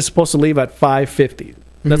flight was supposed to leave at 5:50.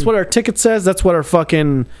 That's what our ticket says. That's what our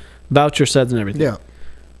fucking voucher says and everything.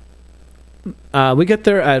 Yeah. We get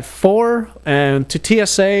there at 4, and to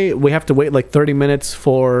TSA, we have to wait like 30 minutes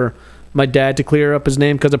for my dad to clear up his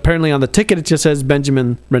name, because apparently on the ticket it just says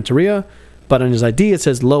Benjamin Renteria, but on his ID it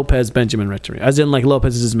says Lopez Benjamin Renteria, as in like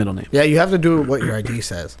Lopez is his middle name. Yeah, you have to do what your ID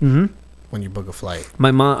says when you book a flight.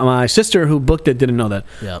 My sister who booked it didn't know that.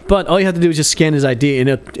 Yeah. But all you have to do is just scan his ID, and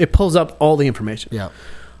it pulls up all the information. Yeah.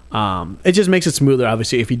 It just makes it smoother,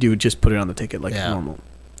 obviously, if you do just put it on the ticket like normal.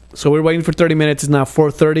 So we're waiting for 30 minutes. It's now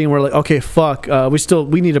 4:30, and we're like, okay, fuck.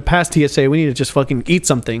 We need to pass TSA. We need to just fucking eat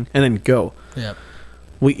something and then go. Yeah.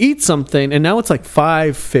 We eat something, and now it's like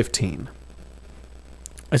 5:15.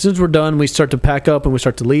 As soon as we're done, we start to pack up and we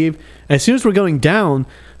start to leave. And as soon as we're going down,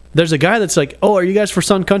 there's a guy that's like, oh, are you guys for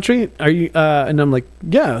Sun Country? Are you? And I'm like,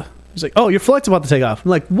 yeah. He's like, oh, your flight's about to take off.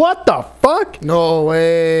 I'm like, what the fuck? No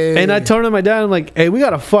way. And I turned to my dad, I'm like, hey, we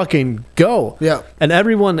gotta fucking go. Yeah. And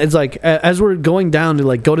everyone is like, as we're going down to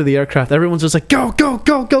like go to the aircraft, everyone's just like, go.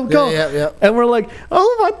 Yeah. And we're like,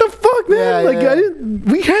 oh, what the fuck, man?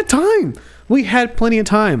 We had time. We had plenty of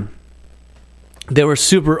time. They were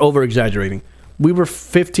super over exaggerating. They were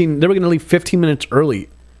gonna leave 15 minutes early.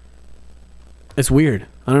 It's weird.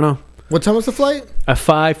 I don't know. What time was the flight? At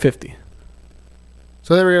 5:50.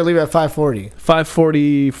 So they were gonna leave at 5:40.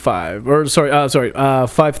 5:45, or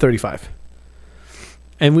 5:35.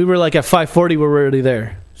 And we were like at 5:40, we were already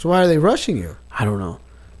there. So why are they rushing you? I don't know.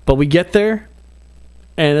 But we get there,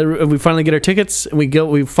 and we finally get our tickets, and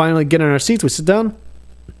we finally get in our seats, we sit down,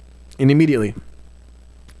 and immediately,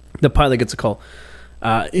 the pilot gets a call.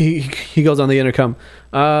 He goes on the intercom.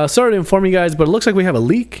 Sorry to inform you guys, but it looks like we have a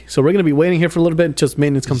leak, so we're going to be waiting here for a little bit until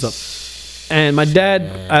maintenance comes up. And my dad,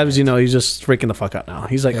 as you know, he's just freaking the fuck out now.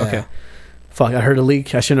 He's like, okay, fuck, I heard a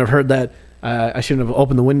leak. I shouldn't have heard that. I shouldn't have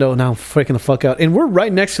opened the window. Now I'm freaking the fuck out. And we're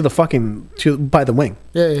right next to the by the wing.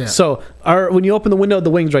 Yeah. So when you open the window, the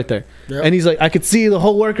wing's right there. Yep. And he's like, I could see the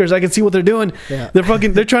whole workers. I can see what they're doing. Yeah. They're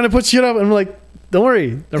trying to put shit up. And I'm like, don't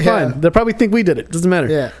worry. They're fine. They'll probably think we did it. Doesn't matter.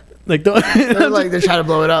 Yeah. Like, they're trying to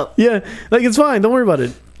blow it up. Yeah. Like, it's fine. Don't worry about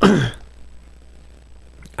it.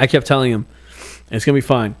 I kept telling him, it's going to be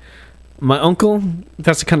fine. My uncle,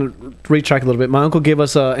 that's to kind of retrack a little bit. My uncle gave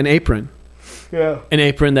us an apron. Yeah. An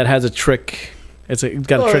apron that has a trick. It's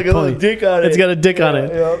got a trick pony. Dick on it. It's got a dick on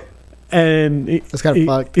it. Yeah. And it's kind of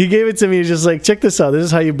fucked. He gave it to me. He's just like, check this out. This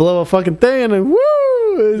is how you blow a fucking thing. And then,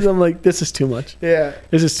 woo! And I'm like, this is too much. Yeah.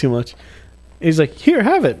 This is too much. He's like, here,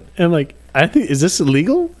 have it. And I'm like, is this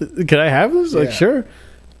illegal? Can I have this? Like, sure.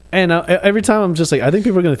 And every time I'm just like, I think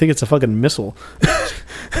people are going to think it's a fucking missile.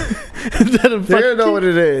 They're going to know what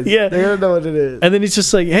it is. Yeah. They're going to know what it is. And then he's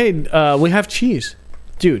just like, hey, we have cheese.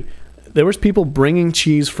 Dude, there was people bringing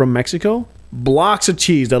cheese from Mexico. Blocks of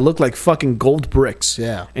cheese that looked like fucking gold bricks.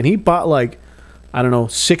 Yeah. And he bought like, I don't know,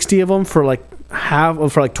 60 of them for like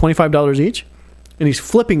 $25 each. And he's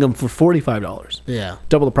flipping them for $45. Yeah.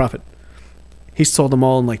 Double the profit. He sold them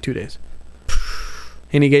all in like 2 days.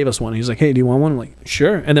 And he gave us one. He's like, hey, do you want one? I'm like,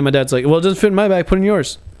 sure. And then my dad's like, well, it doesn't fit in my bag. Put it in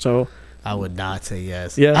yours. So I would not say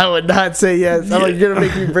yes. Yeah. I would not say yes. I'm like, you're going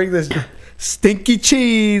to make me bring this stinky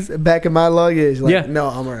cheese back in my luggage. Like, no,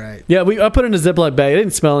 I'm all right. Yeah, I put it in a Ziploc bag. It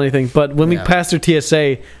didn't smell anything, but when we passed through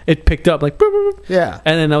TSA, it picked up like, boop, boop, boop. Yeah.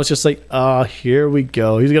 And then I was just like, oh, here we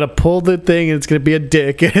go. He's gonna pull the thing, and it's gonna be a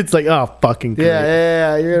dick. And it's like, oh, fucking great.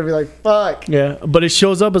 Yeah. You're gonna be like, fuck. Yeah, but it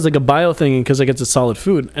shows up as like a bio thing because like it's a solid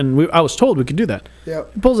food, and I was told we could do that. Yeah.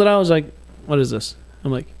 He pulls it out. I was like, what is this?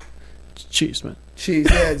 I'm like, cheese, man. Cheese.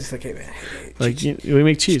 Yeah, just like, hey man. Like we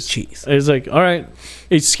make cheese. Cheese. He's like, all right.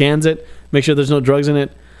 He scans it, make sure there's no drugs in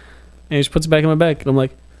it, and he just puts it back in my bag. And I'm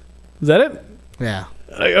like, is that it? Yeah.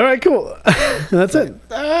 Like, all right, cool. That's it.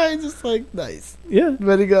 All right, just like nice. Yeah.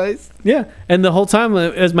 Very nice. Yeah. And the whole time,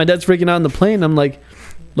 as my dad's freaking out on the plane, I'm like,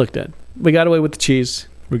 look, Dad, we got away with the cheese.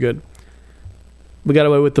 We're good. We got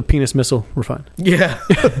away with the penis missile. We're fine. Yeah.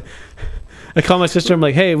 I call my sister. I'm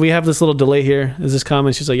like, hey, we have this little delay here. Is this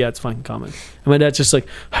common? She's like, yeah, it's fine. Common. And my dad's just like,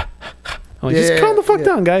 I'm like, just calm the fuck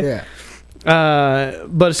down, guy. Yeah.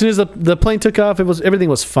 But as soon as the plane took off, everything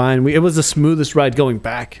was fine. It was the smoothest ride going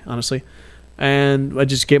back, honestly. And I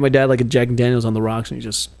just gave my dad like a Jack and Daniels on the rocks, and he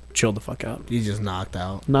just chilled the fuck out. You just knocked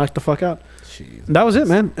out. Knocked the fuck out. Jeez. That was it,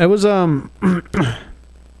 man. It was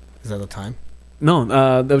Is that the time? No,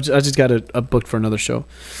 I just got a booked for another show.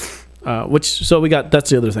 That's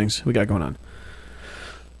the other things we got going on.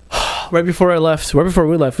 Right before we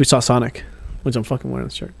left, we saw Sonic, which I'm fucking wearing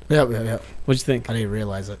the shirt. Yeah. What'd you think? I didn't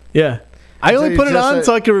realize it. Yeah. I only put it on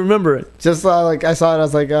so I could remember it. Just like I saw it, I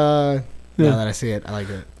was like, now that I see it, I like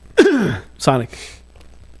it. Sonic.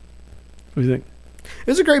 What do you think? It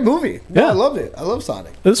was a great movie. Yeah. I loved it. I love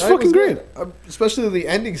Sonic. It was fucking great. Especially the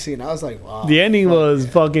ending scene. I was like, wow. The ending was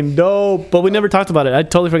fucking dope, but we never talked about it. I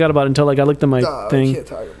totally forgot about it until like I looked at my thing. I can't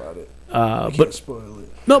talk about it. I can't spoil it.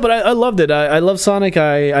 No, but I loved it. I love Sonic.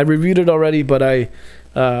 I reviewed it already, but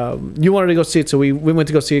you wanted to go see it, so we went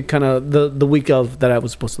to go see it kind of the week of that I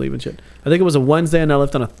was supposed to leave and shit. I think it was a Wednesday and I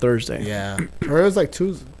left on a Thursday. Yeah. Or it was like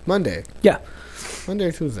Monday. Yeah. Monday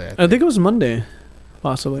or Tuesday. I think it was Monday,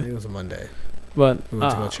 possibly. I think it was a Monday. But we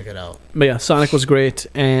went to go check it out. But yeah, Sonic was great.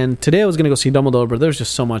 And today I was going to go see Dumbledore, but there's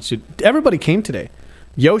just so much. Dude. Everybody came today.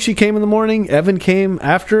 Yoshi came in the morning, Evan came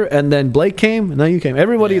after, and then Blake came, and now you came.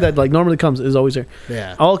 Everybody that like normally comes is always there.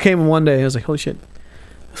 Yeah. All came in one day. I was like, holy shit.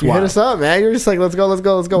 You hit us up, man. You're just like, let's go.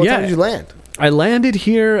 What time did you land? I landed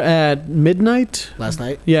here at midnight. Last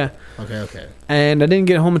night? Yeah. Okay. And I didn't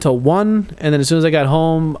get home until 1. And then as soon as I got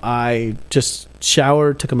home, I just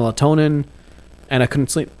showered, took a melatonin, and I couldn't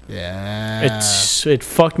sleep. Yeah. It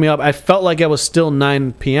fucked me up. I felt like I was still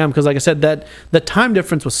 9 p.m. because, like I said, the time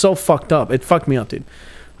difference was so fucked up. It fucked me up, dude.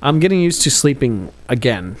 I'm getting used to sleeping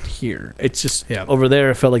again here. It's just over there,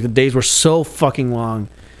 I felt like the days were so fucking long.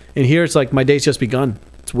 And here, it's like my day's just begun.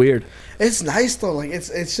 It's weird. It's nice though. Like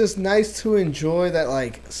it's just nice to enjoy that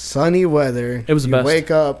like sunny weather. It was the best. You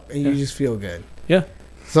wake up and you just feel good. Yeah.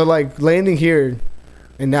 So like landing here,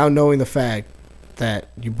 and now knowing the fact that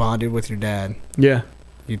you bonded with your dad. Yeah.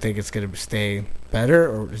 You think it's gonna stay better,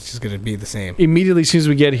 or it's just gonna be the same? Immediately, as soon as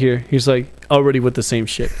we get here, he's like already with the same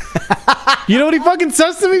shit. You know what he fucking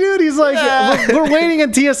says to me, dude? He's like, we're waiting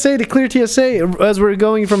at TSA to clear TSA as we're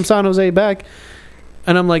going from San Jose back.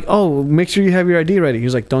 And I'm like, oh, make sure you have your ID ready.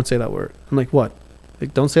 He's like, don't say that word. I'm like, what?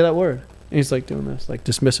 Like, don't say that word. And he's like doing this, like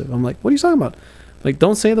dismissive. I'm like, what are you talking about? Like,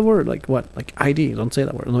 don't say the word. Like, what? Like, ID. Don't say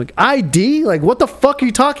that word. I'm like, ID? Like, what the fuck are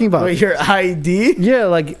you talking about? Wait, your ID? Yeah,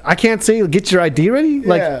 like, I can't say, get your ID ready? Yeah.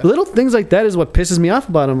 Like, little things like that is what pisses me off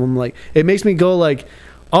about him. I'm like, it makes me go like,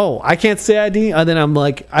 oh, I can't say ID? And then I'm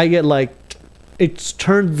like, I get like, it's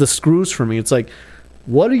turned the screws for me. It's like,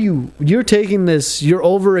 what are you're taking this, you're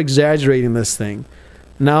over-exaggerating this thing.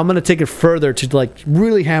 Now I'm going to take it further to like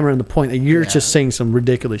really hammer in the point that you're just saying some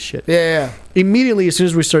ridiculous shit. Yeah. Immediately, as soon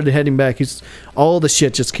as we started heading back, all the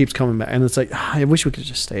shit just keeps coming back. And it's like, I wish we could have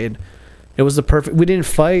just stayed. It was the perfect... We didn't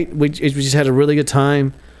fight. We just had a really good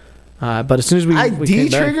time. But as soon as we came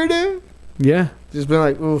back, triggered him? Yeah. Just been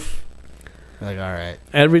like, oof. Like, all right.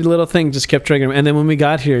 Every little thing just kept triggering him. And then when we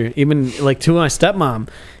got here, even like to my stepmom,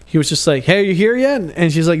 he was just like, hey, are you here yet?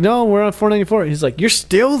 And she's like, no, we're on 494. He's like, you're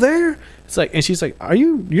still there? It's like, and she's like,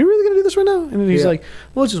 you're really gonna do this right now? And then he's like,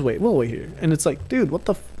 we'll just wait. We'll wait here. And it's like, dude, what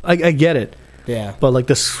the? I get it. Yeah. But like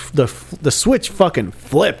the switch fucking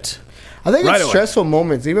flipped. I think it's stressful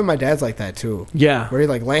moments. Even my dad's like that too. Yeah. Where he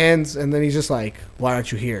like lands and then he's just like, why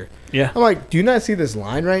aren't you here? Yeah. I'm like, do you not see this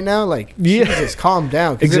line right now? Like, Jesus, calm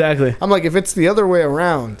down. Exactly. I'm like, if it's the other way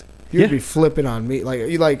around, you'd be flipping on me. Like,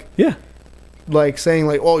 you like. Yeah. Like saying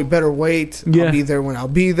like, oh, you better wait. Yeah. I'll be there when I'll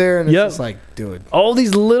be there. And it's just like, dude. All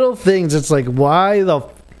these little things. It's like, why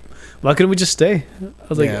couldn't we just stay? I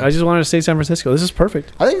was like, I just wanted to stay in San Francisco. This is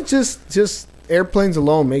perfect. I think just airplanes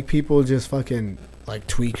alone make people just fucking like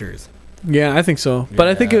tweakers. Yeah, I think so. But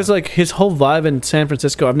I think it was like his whole vibe in San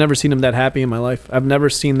Francisco. I've never seen him that happy in my life. I've never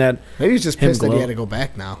seen that. Maybe he's just pissed that he had to go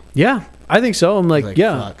back now. Yeah, I think so. I'm like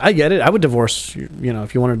yeah, fuck. I get it. I would divorce. You know,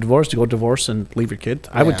 if you want to divorce, to go divorce and leave your kid.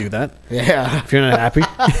 I would do that. Yeah. If you're not happy,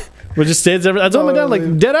 we'll just stay. I told my dad,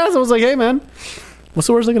 like, dead ass. I was like, hey, man, what's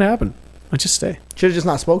the worst that can happen? I just stay. Should have just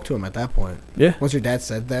not spoke to him at that point. Yeah. Once your dad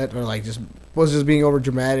said that, or like was just being over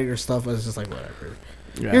dramatic or stuff, I was just like, whatever.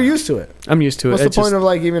 Yeah. You're used to it. I'm used to it. What's the point of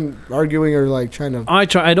like even arguing or like trying to? I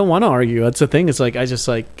don't want to argue. That's the thing. It's like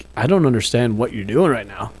I don't understand what you're doing right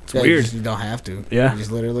now. It's weird. You don't have to. Yeah. You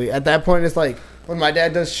just literally at that point, it's like when my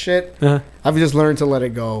dad does shit, I've just learned to let it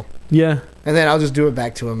go. Yeah. And then I'll just do it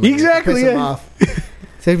back to him. Exactly. Piss him off.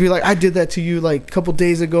 So he'd be like, I did that to you like a couple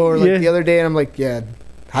days ago or like the other day, and I'm like, yeah.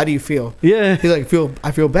 How do you feel? Yeah. He's like,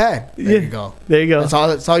 I feel bad. There you go. There you go.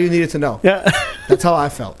 That's all you needed to know. Yeah. That's how I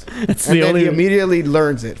felt. That's and then he immediately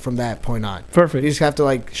learns it from that point on. Perfect. You just have to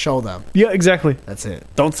like show them. Yeah, exactly. That's it.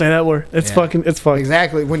 Don't say that word. It's fucking.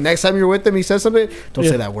 Exactly. When next time you're with them, he says something. Don't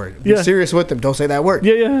say that word. Be serious with them. Don't say that word.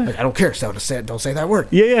 Yeah, yeah. Like, I don't care. Don't say that word.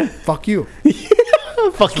 Yeah, yeah. Fuck you.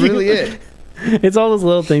 Fuck That's you. really it. It's all those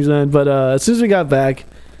little things, man. But as soon as we got back,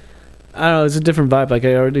 I don't know, it's a different vibe. Like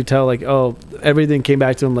I already tell, like, oh, everything came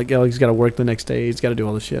back to him. Like, oh, he's got to work the next day. He's got to do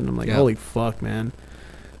all this shit. And I'm like, holy fuck, man.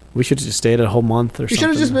 We should have just stayed a whole month or something. You should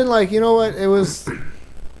have just been like, you know what? It was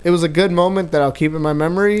a good moment that I'll keep in my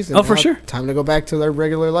memories. And for sure. Time to go back to their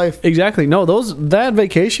regular life. Exactly. No, that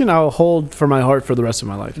vacation I'll hold for my heart for the rest of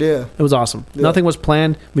my life. Yeah. It was awesome. Yeah. Nothing was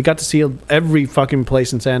planned. We got to see every fucking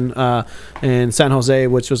place in San Jose,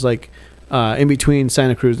 which was like in between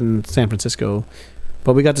Santa Cruz and San Francisco.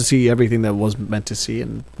 But we got to see everything that was meant to see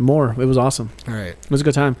and more. It was awesome. All right. It was a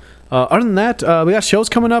good time. Other than that, we got shows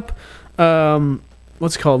coming up.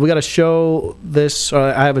 What's it called? We got a show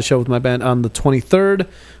I have a show with my band on the 23rd,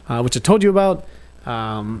 which I told you about.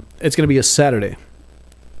 It's going to be a Saturday.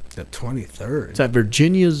 The 23rd? It's at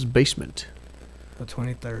Virginia's Basement. The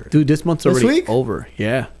 23rd. Dude, this month's already over.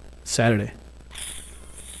 Yeah. Saturday.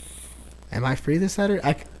 Am I free this Saturday?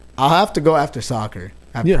 I'll have to go after soccer.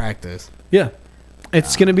 Have practice. Yeah.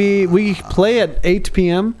 It's going to be, we play at 8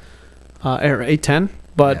 p.m. Or 8:10,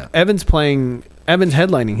 but Evan's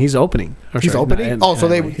headlining. He's opening. He's opening? So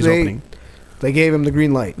they gave him the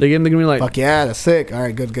green light. They gave him the green light. Fuck yeah, that's sick. All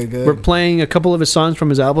right, good. We're playing a couple of his songs from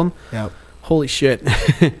his album. Yep. Holy shit.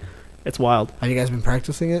 It's wild. Have you guys been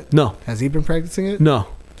practicing it? No. Has he been practicing it? No.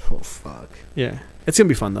 Oh, fuck. Yeah. It's going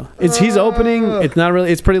to be fun, though. He's opening. It's not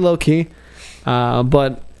really, it's pretty low key.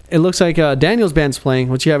 But it looks like Daniel's band's playing,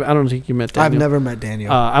 which I don't think you met Daniel. I've never met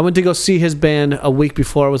Daniel. I went to go see his band a week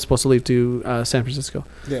before I was supposed to leave to San Francisco.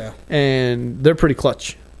 Yeah. And they're pretty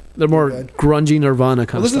clutch. They're more grungy Nirvana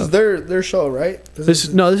kind of stuff. This is their show, right? This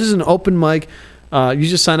is an open mic. You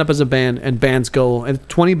just sign up as a band, and bands go. And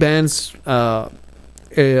 20 bands a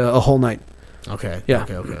whole night. Okay. Yeah.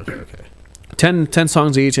 Okay. 10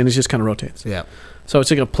 songs each, and it just kind of rotates. Yeah. So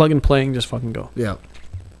it's like a plug and play and just fucking go. Yeah.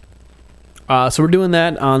 So we're doing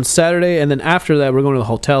that on Saturday, and then after that, we're going to the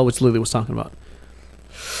hotel, which Lily was talking about.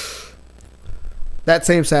 That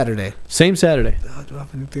same Saturday. Same Saturday. Do I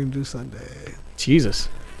have anything to do Sunday? Jesus.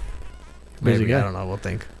 Maybe. I don't know. We'll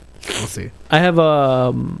think. We'll see. I have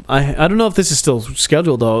I don't know if this is still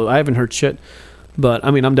scheduled though. I haven't heard shit, but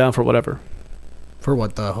I mean I'm down for whatever. For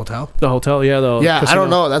what, the hotel? The hotel, yeah. I don't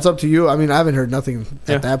know. That's up to you. I mean, I haven't heard nothing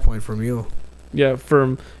at that point from you. Yeah,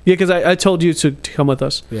 because I told you to come with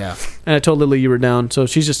us. Yeah. And I told Lily you were down, so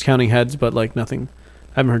she's just counting heads, but like nothing.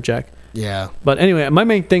 I haven't heard Jack. Yeah. But anyway, my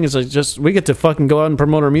main thing is we get to fucking go out and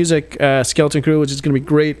promote our music, Skeleton Crew, which is going to be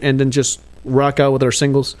great, and then just rock out with our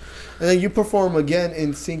singles. And then you perform again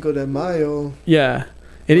in Cinco de Mayo. Yeah.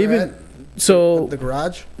 The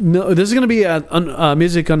garage? No, this is going to be at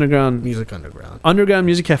Music Underground. Music Underground. Underground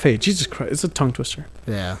Music Cafe. Jesus Christ, it's a tongue twister.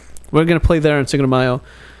 Yeah. We're going to play there in Cinco de Mayo.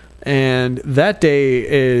 And that day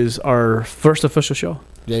is our first official show.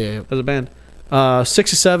 Yeah. As a band. 6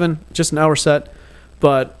 to 7, just an hour set.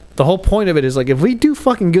 But the whole point of it is, like, if we do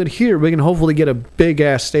fucking good here, we can hopefully get a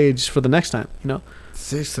big-ass stage for the next time, you know?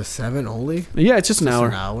 6 to 7 only? Yeah, it's just an hour.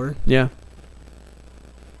 An hour? Yeah.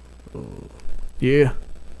 Ooh. Yeah.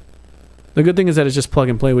 The good thing is that it's just plug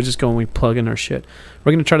and play. We just go and we plug in our shit.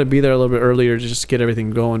 We're going to try to be there a little bit earlier to just get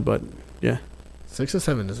everything going, but, yeah. 6 to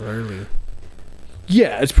 7 is early.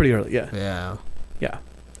 Yeah, it's pretty early, yeah. Yeah.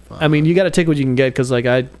 I mean, you got to take what you can get, because, like,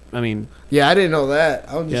 I mean... Yeah, I didn't know that.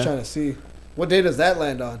 I was just trying to see. What day does that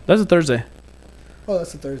land on? That's a Thursday. Oh,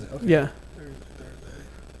 that's a Thursday. Okay. Yeah. Thursday.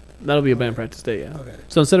 That'll be a band practice day, yeah. Okay.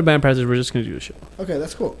 So instead of band practice, we're just going to do a show. Okay,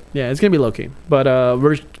 that's cool. Yeah, it's going to be low-key. But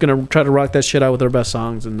we're going to try to rock that shit out with our best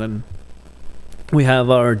songs, and then we have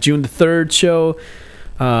our June the 3rd show,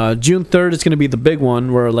 June 3rd is going to be the big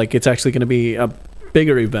one where like it's actually going to be a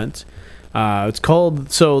bigger event. It's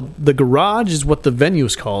called, so the garage is what the venue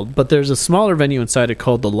is called, but there's a smaller venue inside it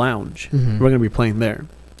called the Lounge. We're going to be playing there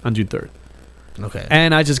on June 3rd. Okay.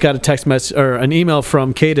 And I just got a text message or an email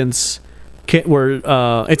from Cadence where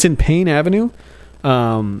it's in Payne Avenue,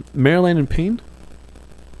 Maryland and Payne.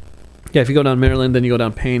 Yeah, if you go down Maryland, then you go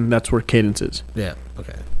down Payne. That's where Cadence is. Yeah.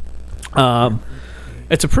 Okay.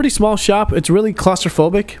 It's a pretty small shop. It's really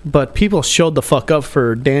claustrophobic, but people showed the fuck up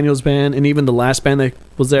for Daniel's band and even the last band that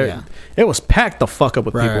was there. Yeah. It was packed the fuck up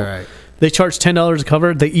with people. Right. They charged $10 a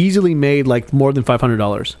cover. They easily made like more than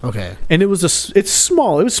 $500. Okay. And it's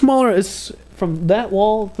small. It was smaller. It's from that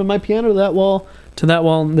wall, from my piano to that wall to that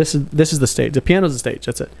wall. This is the stage. The piano's the stage.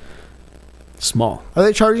 That's it. Small. Are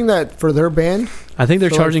they charging that for their band? I think they're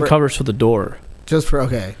charging covers for the door. Just for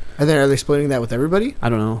okay. And then are they splitting that with everybody? I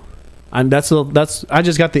don't know. And that's I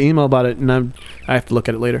just got the email about it, and I have to look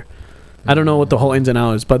at it later. I don't know what the whole ins and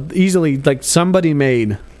outs is, but easily like somebody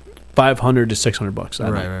made $500 to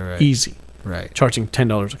 $600. Right. Easy. Right. Charging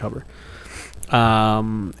 $10 a cover.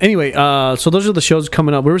 Anyway, so those are the shows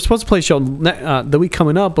coming up. We were supposed to play a show the week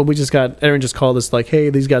coming up, but Aaron just called us like, hey,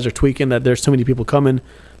 these guys are tweaking that there's too many people coming,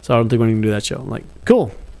 so I don't think we're going to do that show. I'm like,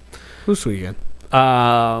 cool. Who's tweaking?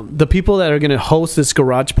 The people that are going to host this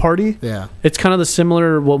garage party. Yeah. It's kind of the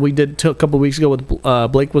similar what we did a couple of weeks ago with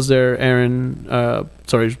Blake was there,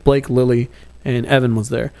 Blake, Lily, and Evan was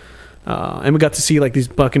there. And we got to see like these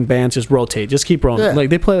fucking bands just rotate, just keep rolling. Yeah. Like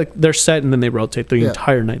they play like their set and then they rotate the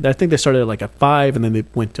entire night. I think they started at like at 5 and then they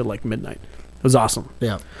went to like midnight. It was awesome.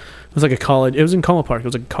 Yeah, it was like a college. It was in Coma Park. It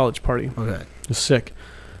was like a college party. Okay, it was sick.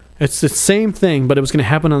 It's the same thing, but it was going to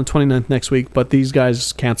happen on the 29th next week. But these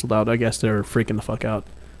guys canceled out. I guess they're freaking the fuck out.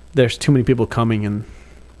 There's too many people coming, and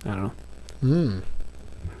I don't know.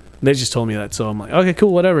 They just told me that, so I'm like, okay,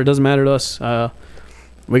 cool, whatever. It doesn't matter to us.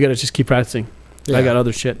 We got to just keep practicing. Yeah. I got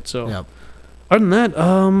other shit. So other than that,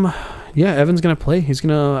 Evan's gonna play. He's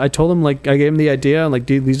gonna. I told him like I gave him the idea, like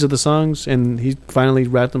dude, these are the songs, and he finally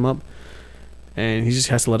wrapped them up, and he just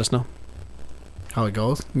has to let us know how it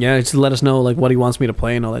goes. Yeah, just let us know like what he wants me to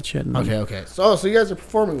play and all that shit. And okay. So you guys are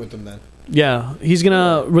performing with him then? Yeah, he's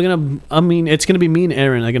gonna. We're gonna. I mean, it's gonna be me and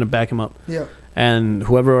Aaron. I'm gonna back him up. Yeah. And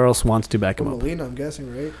whoever else wants to back him up. Melina, I'm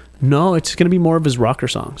guessing, right? No, it's gonna be more of his rocker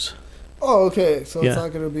songs. Oh, okay. So it's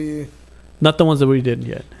not gonna be. Not the ones that we did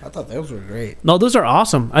yet. I thought those were great. No, those are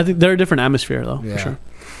awesome. I think they're a different atmosphere, though, for sure.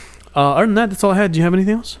 Other than that, that's all I had. Do you have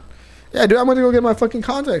anything else? Yeah, dude, I'm going to go get my fucking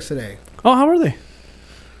contacts today. Oh, how are they?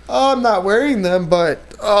 I'm not wearing them, but,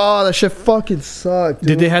 that shit fucking sucked, dude.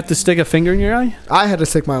 Did they have to stick a finger in your eye? I had to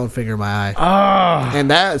stick my own finger in my eye. Oh. And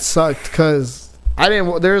that sucked because I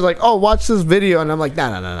didn't, they were like, oh, watch this video. And I'm like,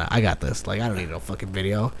 no, I got this. Like, I don't need no fucking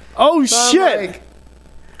video. Oh, so shit.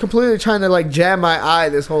 Completely trying to like jam my eye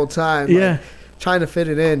this whole time, trying to fit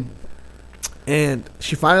it in, and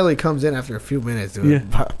she finally comes in after a few minutes, dude,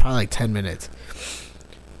 probably like 10 minutes,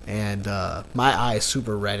 and my eye is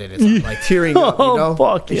super red and it's like tearing up, you know.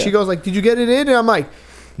 Fuck, and she goes like, "Did you get it in?" And I'm like,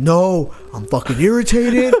 "No, I'm fucking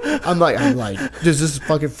irritated." I'm like, this is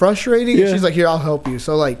fucking frustrating. And she's like, "Here, I'll help you."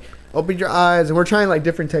 So like, open your eyes, and we're trying like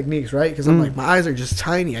different techniques, right? Because I'm like, my eyes are just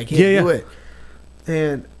tiny, I can't do it,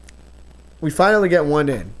 and we finally get one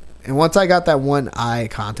in. And once I got that one eye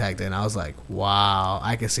contact in, I was like, wow,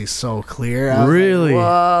 I can see so clear. Really? Like,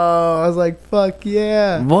 whoa. I was like, fuck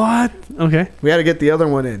yeah. What? Okay. We had to get the other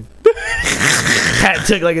one in. That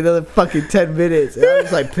took like another fucking 10 minutes. And I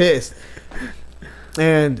was like pissed.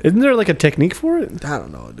 And isn't there like a technique for it? I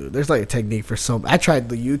don't know, dude. There's like a technique for some. I tried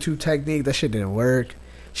the YouTube technique. That shit didn't work.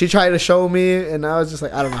 She tried to show me, and I was just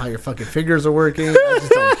like, I don't know how your fucking fingers are working. I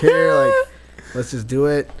just don't care. Like, let's just do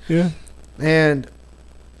it. Yeah. And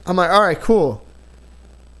I'm like, all right, cool.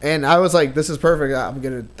 And I was like, this is perfect. I'm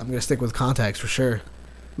gonna stick with contacts for sure.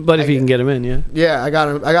 But if you can get them in, yeah, I got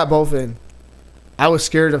them. I got both in. I was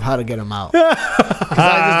scared of how to get them out because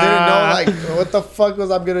I just didn't know like what the fuck was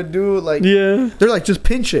I'm gonna do. Like, they're like, just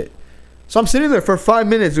pinch it. So I'm sitting there for 5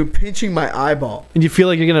 minutes, dude, pinching my eyeball. And you feel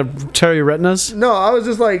like you're gonna tear your retinas? No, I was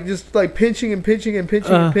just like pinching and pinching and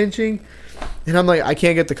pinching and pinching. And I'm like, I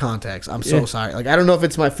can't get the contacts. I'm so sorry. Like, I don't know if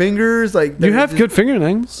it's my fingers. Like, you have good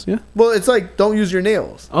fingernails. Yeah. Well, it's like, don't use your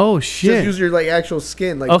nails. Oh shit. Just use your like actual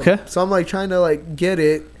skin. Like, okay. So I'm like trying to like get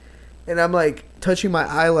it, and I'm like touching my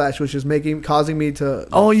eyelash, which is causing me to. Like,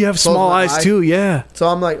 oh, you have small eyes too. Yeah. So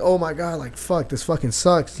I'm like, oh my god, like fuck, this fucking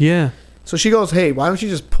sucks. Yeah. So she goes, hey, why don't you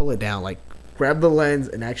just pull it down? Like, grab the lens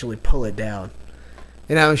and actually pull it down.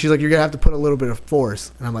 And now she's like, you're gonna have to put a little bit of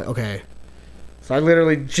force. And I'm like, okay. So I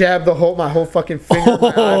literally jabbed my whole fucking finger in my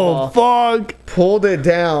eyeball. Oh, fuck. Pulled it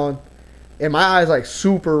down. And my eye's like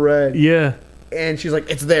super red. Yeah. And she's like,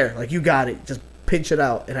 it's there. Like, you got it. Just pinch it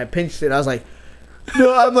out. And I pinched it. I was like,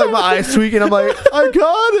 no, I'm like, my eyes tweaking. I'm like, I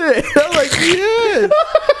got it. I'm like, yes.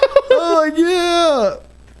 I'm like, yeah.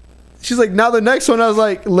 She's like, now the next one. I was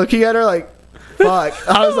like, looking at her like, fuck.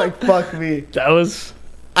 I was like, fuck me. That was...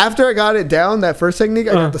 After I got it down, that first technique,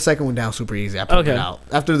 I got the second one down super easy. I put it out.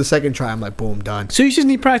 After the second try, I'm like, boom, done. So you just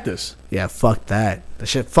need practice. Yeah, fuck that. The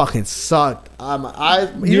shit fucking sucked. My eyes,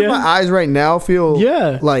 even my eyes right now feel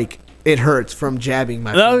like it hurts from jabbing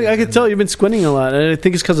my fingers. I could tell you've been squinting a lot. And I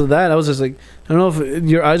think it's because of that. I was just like, I don't know if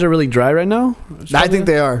your eyes are really dry right now. I think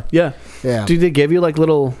they are. Yeah. Yeah. Do they give you like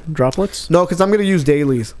little droplets? No, because I'm going to use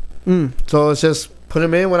dailies. So it's just put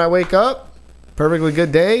them in when I wake up. Perfectly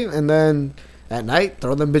good day. And then... at night,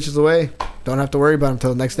 throw them bitches away. Don't have to worry about them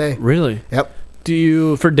until the next day. Really? Yep. Do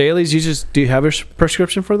you, for dailies, do you have a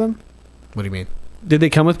prescription for them? What do you mean? Did they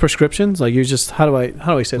come with prescriptions? Like, you just, how do I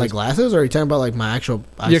say like this? glasses, or are you talking about like my actual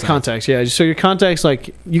eyesight? Your contacts, yeah. So your contacts,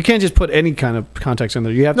 like, you can't just put any kind of contacts in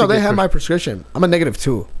there. You have to. No, they have my prescription. I'm a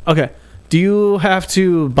 -2. Okay. Do you have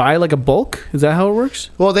to buy like a bulk? Is that how it works?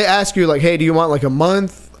 Well, they ask you like, hey, do you want like a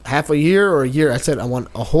month, half a year, or a year? I said I want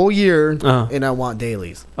a whole year, and I want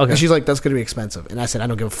dailies. Okay. And she's like, that's gonna be expensive. And I said, I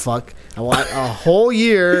don't give a fuck. I want a whole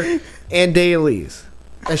year and dailies.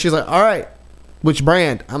 And she's like, all right, which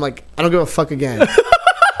brand? I'm like, I don't give a fuck again.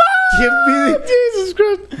 Give me Jesus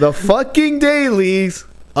Christ. the fucking dailies,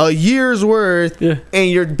 a year's worth, and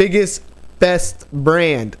your biggest, best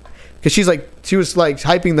brand. Because she was like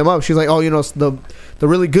hyping them up. She's like, oh, you know, the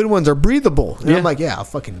really good ones are breathable. And I'm like, yeah, I'll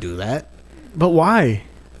fucking do that. But why?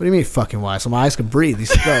 What do you mean fucking why? So my eyes can breathe.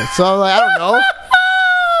 These guys. So I'm like, I don't know.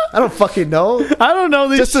 I don't fucking know. I don't know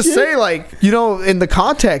this Just to say, like, you know, in the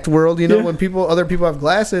contact world, you know, when other people have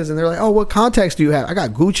glasses and they're like, oh, what contacts do you have? I got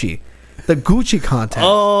Gucci. The Gucci contacts.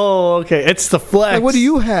 Oh, okay. It's the flex. Like, what do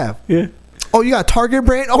you have? Yeah. Oh, you got Target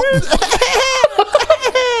brand? Oh.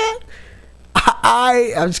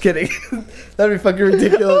 I'm just kidding. That'd be fucking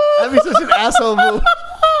ridiculous. That'd be such an asshole move.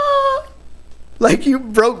 Like, you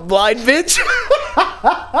broke blind, bitch.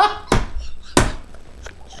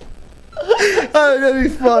 Oh, that'd be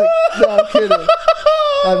fucked. No,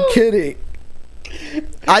 I'm kidding.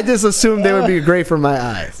 I just assumed they would be great for my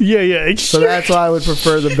eyes. Yeah. So that's why I would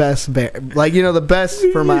prefer the best, like, you know, the best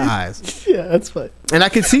for my eyes. Yeah, that's fine. And I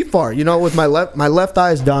can see far. You know, with my left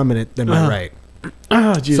eye is dominant than my right.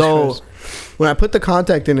 Oh, Jesus Christ. When I put the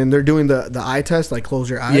contact in and they're doing the eye test, like close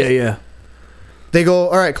your eyes. Yeah. They go,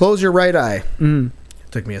 all right, close your right eye.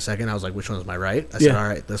 Took me a second. I was like, which one's my right? I said, all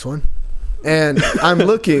right, this one. And I'm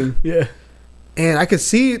looking. And I could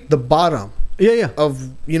see the bottom. Of,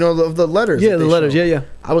 you know, of the letters. Yeah, the letters. Show. Yeah.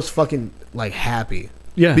 I was fucking like happy.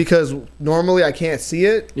 Yeah. Because normally I can't see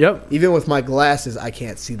it. Yep. Even with my glasses, I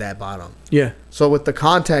can't see that bottom. Yeah. So with the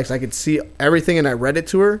contacts, I could see everything, and I read it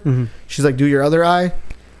to her. She's like, do your other eye.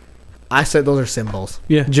 I said those are symbols.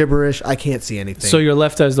 Yeah. Gibberish. I can't see anything. So your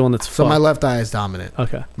left eye is the one that's So my left eye is dominant.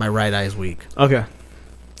 Okay. My right eye is weak. Okay.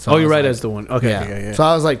 So your right eye is the one. Okay. Yeah. So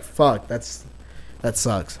I was like, fuck, that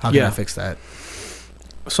sucks. How can I fix that?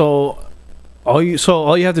 So all you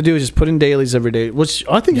have to do is just put in dailies every day, which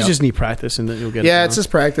I think you just need practice, and then you'll get it. Yeah, it's just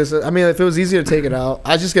practice. I mean, if it was easy to take it out,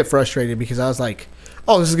 I just get frustrated because I was like,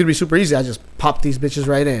 oh, this is gonna be super easy. I just pop these bitches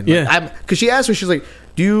right in. Because she asked me, she's like,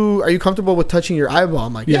 are you comfortable with touching your eyeball?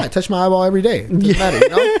 I'm like, yeah, I touch my eyeball every day. It doesn't matter, you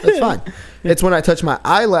know? That's fine. It's when I touch my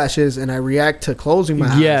eyelashes and I react to closing my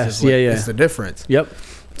eyes. It's the difference. Yep.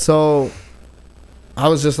 So I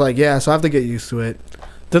was just like, yeah, so I have to get used to it.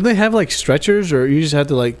 Don't they have like stretchers, or you just have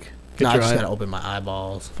to like get I your just eye? gotta open my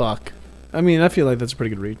eyeballs. Fuck. I mean, I feel like that's a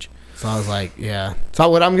pretty good reach. So I was like, yeah. So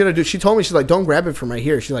what I'm gonna do, she told me, she's like, don't grab it from right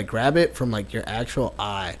here. She's like, grab it from like your actual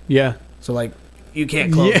eye. Yeah. So like, you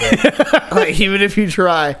can't close it. Like, even if you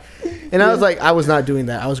try. And I was like, I was not doing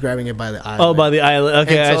that. I was grabbing it by the eye. Oh, by the eyelid.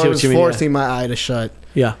 Okay, and I so see I what was you mean. forcing my eye to shut.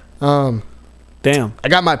 Yeah. Damn. I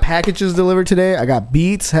got my packages delivered today. I got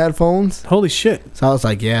Beats headphones. Holy shit. So I was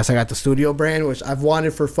like, yes, I got the studio brand, which I've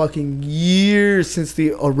wanted for fucking years since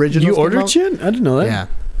the original. You ordered shit? I didn't know that. Yeah.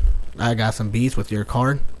 I got some Beats with your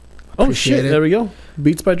card. Oh, appreciate shit. It. There we go.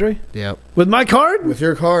 Beats by Dre? Yep. With my card? With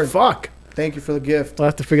your card. Fuck. Thank you for the gift. I'll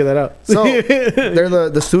have to figure that out. So, they're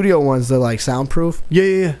the studio ones. They're like soundproof.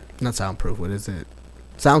 Yeah. Not soundproof. What is it?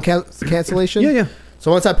 Sound cancellation? Yeah. So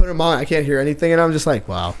once I put them on, I can't hear anything, and I'm just like,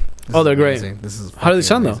 wow. They're amazing. Great. This is how do they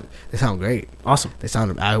sound amazing. though? They sound great. Awesome. They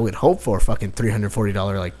sound. I would hope for a fucking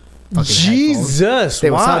 $340 like fucking Jesus. Headphones.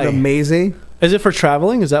 They would sound amazing. Is it for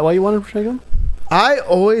traveling? Is that why you wanted to travel? I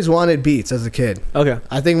always wanted Beats as a kid. Okay.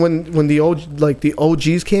 I think when the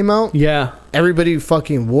OGs came out, yeah, everybody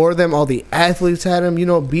fucking wore them. All the athletes had them. You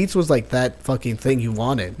know, Beats was like that fucking thing you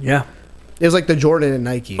wanted. Yeah. It was like the Jordan and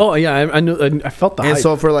Nike. Oh yeah, I knew. I felt the hype. And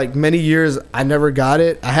so for like many years, I never got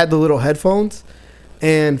it. I had the little headphones,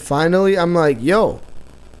 and finally, I'm like, yo,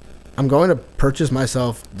 I'm going to purchase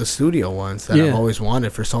myself the studio ones that I've always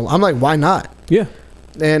wanted for so long. I'm like, why not? Yeah.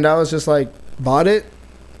 And I was just like, bought it.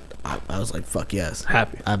 I was like, fuck yes.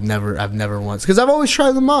 Happy. I've never once, because I've always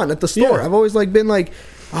tried them on at the store. Yeah. I've always like been like,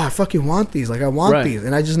 I fucking want these. Like I want these,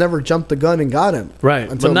 and I just never jumped the gun and got them. Right.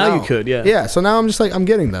 But now you could. Yeah. Yeah. So now I'm just like, I'm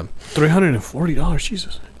getting them. $340.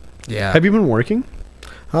 Jesus. Yeah. Have you been working?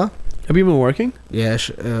 Huh? Have you been working? Yeah.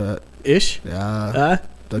 Ish. The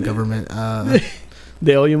government.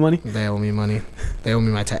 They owe you money. They owe me money. They owe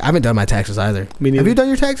me my tax. I haven't done my taxes either. Me neither. Have you done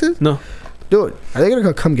your taxes? No. Dude, are they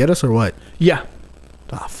gonna come get us or what? Yeah.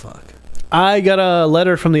 Oh fuck. I got a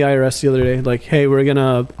letter from the IRS the other day, like, hey, we're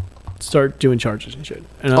gonna start doing charges and shit.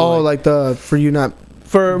 And we're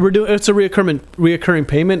doing it's a reoccurring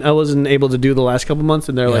payment. I wasn't able to do the last couple months,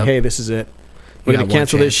 and they're like, hey, this is it. We're gonna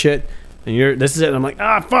cancel this shit, and this is it. And I'm like,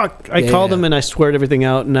 fuck. I called them and I squared everything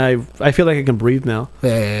out, and I feel like I can breathe now.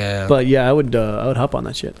 Yeah. But yeah, I would hop on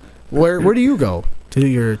that shit. Where do you go to do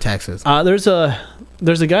your taxes?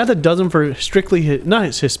 There's a guy that does them for strictly,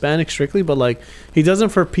 not Hispanic strictly, but like he does them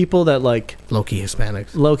for people that like low-key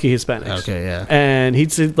Hispanics. Okay, yeah. And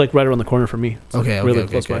he's like right around the corner from me. So really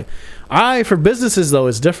close by. For businesses though,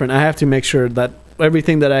 it's different. I have to make sure that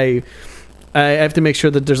everything that I have to make sure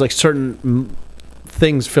that there's like certain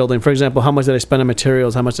things filled in. For example, how much did I spend on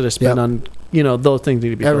materials? How much did I spend on, those things need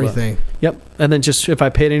to be everything. Yep. And then just if I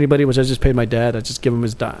paid anybody, which I just paid my dad, I just give him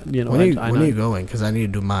his dime. When are you going? Because I need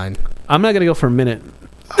to do mine. I'm not gonna go for a minute.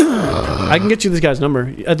 I can get you this guy's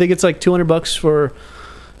number. I think it's like $200 for.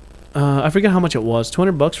 I forget how much it was.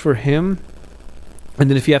 $200 for him, and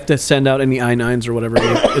then if you have to send out any I-9s or whatever,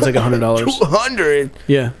 it's like $100. $200.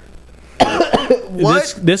 Yeah.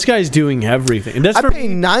 What? This guy's doing everything. I pay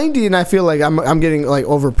 $90, and I feel like I'm getting like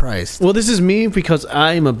overpriced. Well, this is me because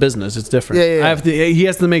I'm a business. It's different. Yeah. He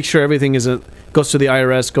has to make sure everything goes to the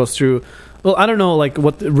IRS, goes through. Well, I don't know like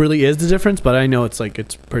what really is the difference, but I know it's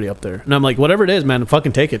pretty up there. And I'm like, whatever it is, man,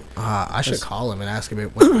 fucking take it. I should call him and ask him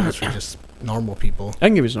what it is for just normal people. I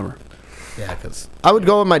can give you his number. Yeah, because I would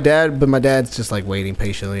go with my dad, but my dad's just like waiting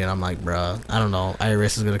patiently, and I'm like, bruh, I don't know,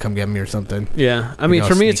 IRS is gonna come get me or something. Yeah, I mean,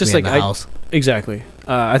 for me, it's just like exactly.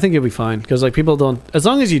 I think you'll be fine because like people don't, as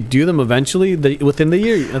long as you do them eventually within the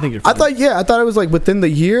year, I think you're fine. I thought it was like within the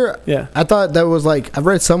year. Yeah, I thought that was like I've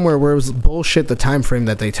read somewhere where it was bullshit the time frame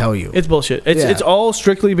that they tell you. It's bullshit. It's all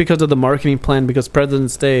strictly because of the marketing plan, because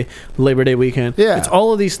President's Day, Labor Day weekend. Yeah, it's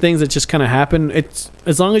all of these things that just kind of happen. It's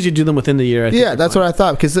as long as you do them within the year. I think that's fine. what I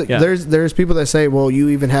thought, because there's people that say, well, you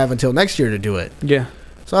even have until next year to do it. Yeah.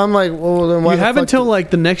 So I'm like, well, then why you have until like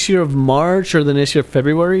the next year of March or the next year of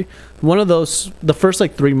February. One of those, the first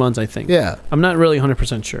like 3 months, I think. Yeah. I'm not really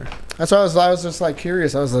 100% sure. That's why I was just like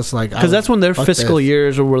curious. I was just like, because that's when their fiscal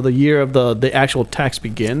years, or where the year of the actual tax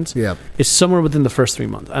begins. Yeah. Is somewhere within the first 3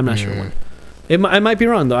 months. I'm not sure when. I might be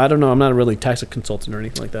wrong though. I don't know. I'm not a really tax consultant or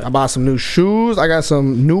anything like that. I bought some new shoes. I got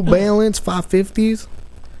some New Balance 550s.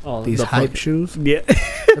 Oh, these hype shoes. Yeah.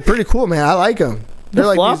 They're pretty cool, man. I like them. They're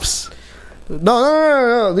like flops.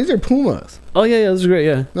 No. These are Pumas. Oh yeah, those are great.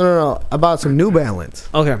 Yeah. No. I bought some New Balance.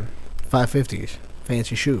 Okay. 550s,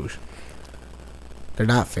 fancy shoes. They're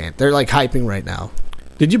not They're like hyping right now.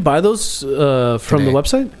 Did you buy those from the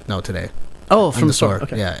website? No, today. Oh, from the store.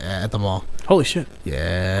 Okay. Yeah, at the mall. Holy shit.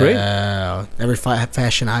 Yeah. Great. Every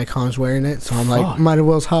fashion icon's wearing it, so I'm like, might as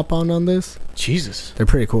well hop on this. Jesus. They're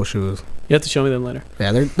pretty cool shoes. You have to show me them later.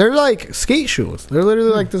 Yeah, they're like skate shoes. They're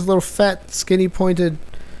literally like this little fat, skinny, pointed.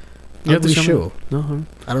 You have to show me. No.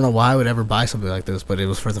 I don't know why I would ever buy something like this, but it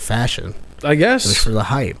was for the fashion. I guess. It was for the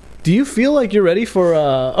hype. Do you feel like you're ready for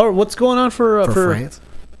or what's going on for France?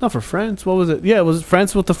 Not for France. What was it? Yeah, was it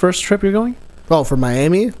France with the first trip you're going? Oh, for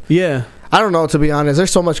Miami? Yeah. I don't know, to be honest.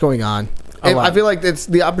 There's so much going on. I feel like it's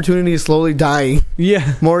the opportunity is slowly dying.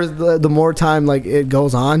 Yeah. The more time like it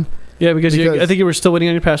goes on. Yeah, because I think you were still waiting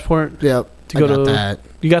on your passport. Yep. To go to that.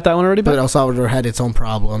 You got that one already? But El Salvador had its own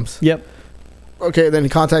problems. Yep. Okay, then he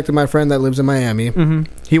contacted my friend that lives in Miami.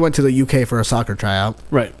 Mm-hmm. He went to the UK for a soccer tryout.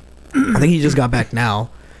 Right. I think he just got back now.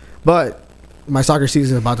 But my soccer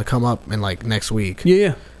season is about to come up in like next week.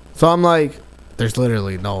 Yeah. So I'm like, there's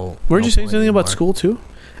literally no. Weren't you saying something about school too?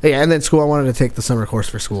 Yeah, and then school, I wanted to take the summer course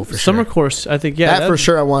for school for summer course, I think, yeah. That for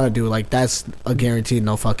sure I want to do. Like, that's a guaranteed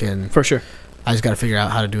no fucking. For sure. I just got to figure out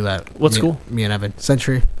how to do that. What school? Me and Evan.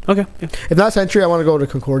 Century. Okay. Yeah. If not Century, I want to go to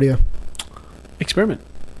Concordia. Experiment.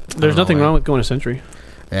 There's nothing wrong with going to Century.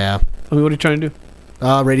 Yeah. I mean, what are you trying to do?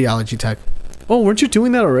 Radiology tech. Oh, weren't you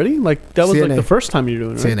doing that already? Like, that was CNA. like the first time you were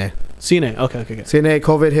doing it, right? CNA. CNA. Okay. CNA,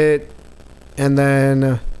 COVID hit, and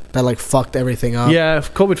then that like fucked everything up. Yeah,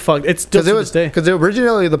 COVID fucked. It's still to this day. Because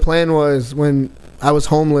originally the plan was when I was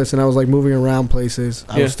homeless and I was like moving around places,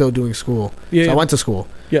 I was still doing school. Yeah, so I went to school.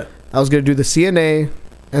 Yeah. I was going to do the CNA,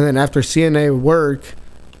 and then after CNA work,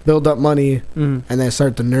 build up money, and then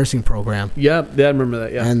start the nursing program. Yeah, I remember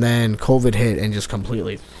that, yeah. And then COVID hit and just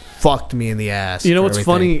completely fucked me in the ass. You know what's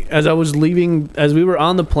funny? As I was leaving, as we were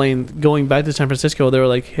on the plane going back to San Francisco, they were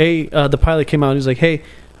like, hey, the pilot came out and he was like, hey,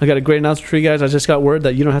 I got a great announcement for you guys. I just got word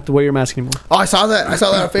that you don't have to wear your mask anymore. Oh, I saw that. I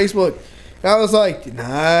saw that on Facebook. And I was like,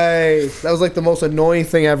 nice. That was like the most annoying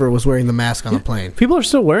thing ever, was wearing the mask on the plane. People are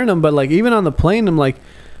still wearing them, but like even on the plane, I'm like,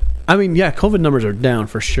 I mean, yeah, COVID numbers are down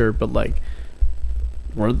for sure, but like,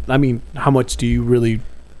 I mean, how much do you really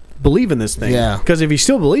believe in this thing? Yeah. Because if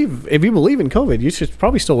you believe in COVID, you should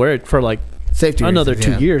probably still wear it for like safety another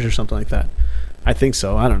reasons, 2 years or something like that. I think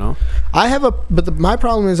so. I don't know. My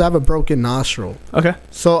problem is I have a broken nostril. Okay.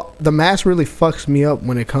 So the mask really fucks me up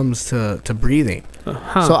when it comes to breathing.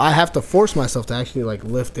 So I have to force myself to actually like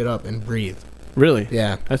lift it up and breathe. Really?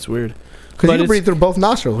 Yeah. That's weird. Because you can breathe through both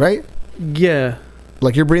nostrils, right? Yeah.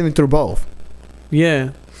 Like you're breathing through both.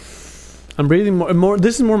 Yeah. I'm breathing more.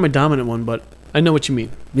 This is more my dominant one, but I know what you mean.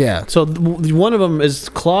 Yeah. So one of them is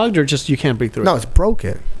clogged, or just you can't breathe through it? No, it's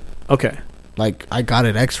broken. Okay. Like I got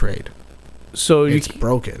it x-rayed. So it's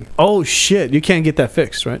broken. Oh shit! You can't get that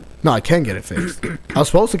fixed, right? No, I can get it fixed. I was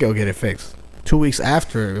supposed to go get it fixed 2 weeks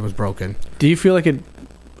after it was broken. Do you feel like it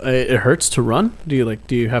hurts to run? Do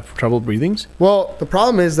you have trouble breathing? Well, the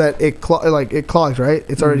problem is that it clogs, right?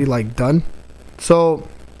 It's already like done. So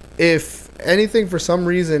if anything, for some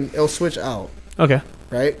reason, it'll switch out. Okay.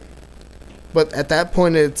 Right? But at that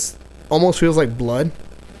point, it's almost feels like blood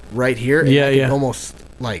right here. Yeah, I can almost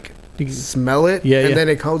like smell it. Yeah, and then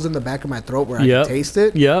it comes in the back of my throat where I can taste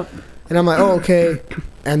it. Yep. And I'm like, oh, okay.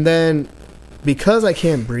 And then because I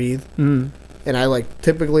can't breathe, and I like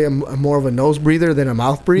typically am more of a nose breather than a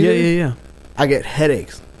mouth breather. Yeah. I get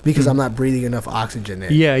headaches because I'm not breathing enough oxygen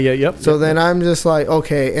in. Yep. So then I'm just like,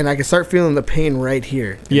 okay, and I can start feeling the pain right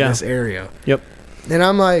here in this area. Yep. And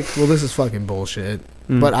I'm like, well, this is fucking bullshit.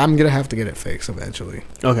 But I'm going to have to get it fixed eventually.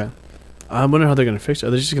 Okay. I wonder how they're going to fix it.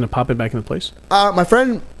 Are they just going to pop it back into place? My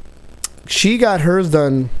friend, she got hers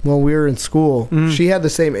done when we were in school. She had the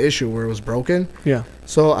same issue where it was broken. Yeah.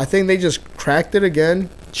 So I think they just cracked it again.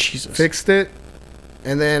 Jesus. Fixed it.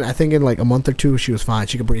 And then I think in like a month or two, she was fine.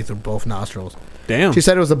 She could breathe through both nostrils. Damn. She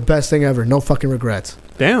said it was the best thing ever. No fucking regrets.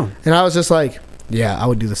 Damn. And I was just like, yeah, I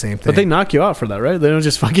would do the same thing. But they knock you out for that, right? They don't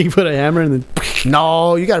just fucking put a hammer and then...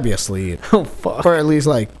 No, you gotta be asleep. Oh, fuck. Or at least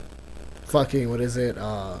like, fucking, what is it?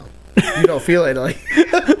 You don't feel it. Like,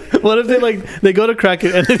 what if they go to crack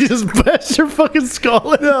it and they just bash your fucking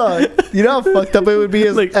skull in? no, you know how fucked up it would be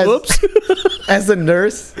whoops. As the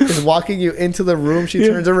nurse is walking you into the room, she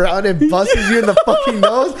turns around and busts you in the fucking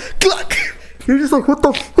nose. Cluck! You're just like, what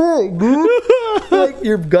the fuck, dude? Like,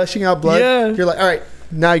 you're gushing out blood. Yeah. You're like, all right,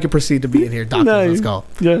 now you can proceed to be in here. Doctor, let's go.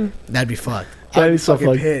 Yeah. That'd be fucked. That'd be so fucking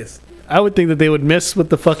fucked. pissed. I would think that they would miss with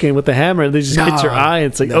the hammer and they just hit your eye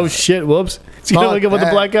and it's like, oh shit, whoops. It's gonna look up with the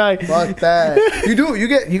black eye. Fuck that. You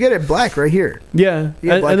get it black right here. Yeah.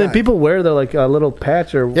 And then people wear the like a little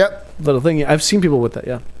patch or little thing. I've seen people with that,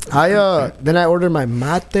 yeah. Then I ordered my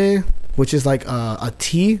mate, which is like a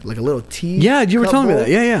tea, like a little tea. Yeah, you were telling me that.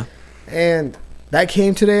 Yeah. And that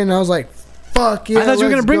came today and I was like, fuck yeah. I thought you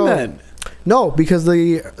were gonna bring that. No, because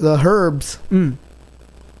the herbs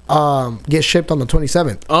get shipped on the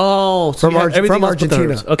 27th. Oh, so from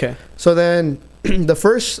Argentina. Okay. So then the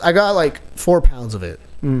first, I got like 4 pounds of it.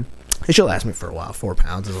 It should last me for a while. 4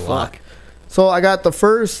 pounds is a lot. So I got the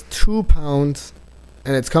first 2 pounds,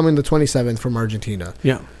 and it's coming the 27th from Argentina.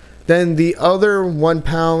 Yeah. Then the other 1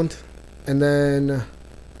 pound, and then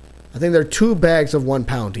I think there are 2 bags of 1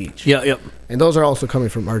 pound each. Yeah, yep. And those are also coming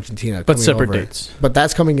from Argentina. But separate dates. But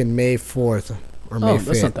that's coming in May 4th or May 5th.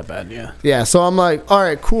 That's not that bad, yeah. Yeah, so I'm like, all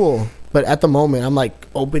right, cool. But at the moment, I'm like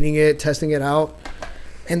opening it, testing it out.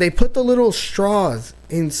 And they put the little straws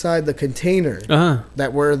inside the container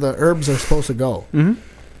that where the herbs are supposed to go.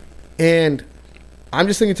 And I'm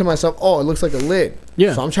just thinking to myself, oh, it looks like a lid.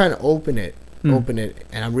 Yeah. So I'm trying to open it,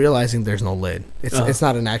 and I'm realizing there's no lid. It's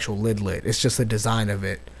not an actual lid. It's just the design of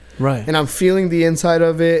it. Right. And I'm feeling the inside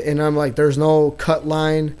of it, and I'm like, there's no cut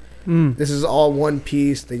line. This is all one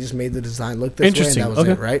piece. They just made the design look this way, and that was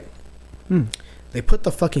it, right? They put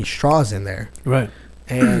the fucking straws in there. Right.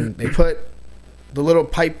 And they put the little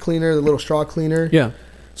pipe cleaner, the little straw cleaner. Yeah.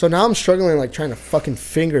 So now I'm struggling, like, trying to fucking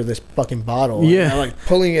finger this fucking bottle. Yeah. And I'm, like,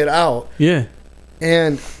 pulling it out. Yeah.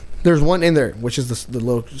 And there's one in there, which is the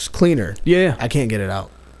little cleaner. Yeah. I can't get it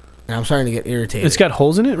out. And I'm starting to get irritated. It's got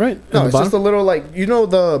holes in it, right? No, it's just a little, like, you know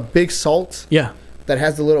the big salts? Yeah. that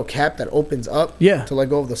has the little cap that opens up. Yeah. To let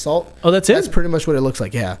go of the salt. Oh, that's it? That's pretty much what it looks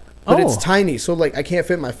like, yeah. But it's tiny, so like I can't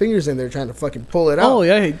fit my fingers in there trying to fucking pull it out. Oh,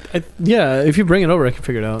 yeah. Yeah, if you bring it over, I can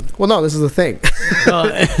figure it out. Well, no, this is the thing.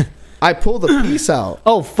 I pulled the piece out.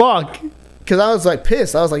 Oh, fuck. Because I was like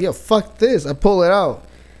pissed. I was like, yo, fuck this. I pull it out.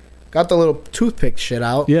 Got the little toothpick shit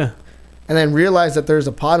out. Yeah. And then realized that there's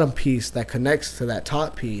a bottom piece that connects to that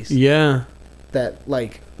top piece. Yeah. That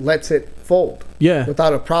like lets it fold. Yeah.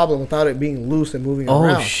 Without a problem, without it being loose and moving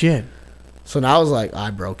around. Oh, shit. So now I was like, I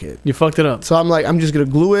broke it. You fucked it up. So I'm like, I'm just going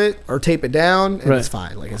to glue it or tape it down, and it's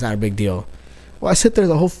fine. Like, it's not a big deal. Well, I sit there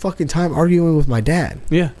the whole fucking time arguing with my dad.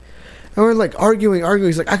 Yeah. And we're like arguing.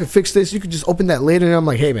 He's like, I could fix this. You could just open that lid. And I'm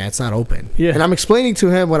like, hey, man, it's not open. Yeah. And I'm explaining to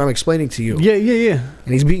him what I'm explaining to you. Yeah.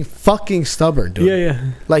 And he's being fucking stubborn, dude.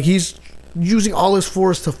 Yeah. Like, he's using all his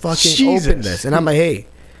force to fucking open this. And I'm like, hey,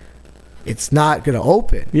 it's not going to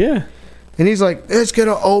open. Yeah. And he's like, it's going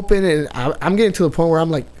to open. And I'm getting to the point where I'm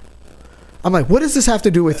like, what does this have to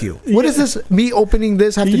do with you? What does this, me opening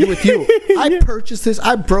this, have to do with you? I purchased this.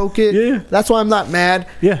 I broke it. Yeah. That's why I'm not mad.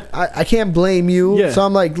 Yeah. I can't blame you. Yeah. So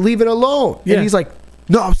I'm like, leave it alone. Yeah. And he's like,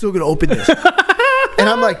 no, I'm still going to open this. And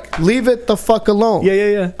I'm like, leave it the fuck alone.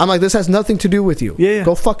 Yeah. I'm like, this has nothing to do with you. Yeah.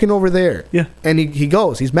 Go fucking over there. Yeah. And he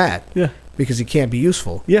goes. He's mad. Yeah. Because he can't be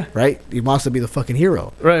useful. Yeah. Right? He wants to be the fucking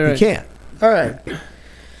hero. Right. He can't. All right.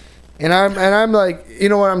 And I'm like, you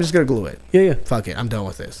know what? I'm just gonna glue it. Yeah. Fuck it. I'm done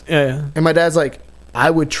with this. Yeah. And my dad's like, I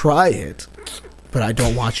would try it, but I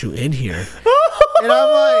don't want you in here. And I'm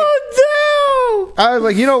like, no. I was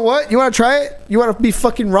like, you know what? You want to try it? You want to be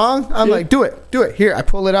fucking wrong? I'm like, do it. Here, I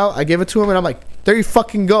pull it out. I give it to him, and I'm like, there you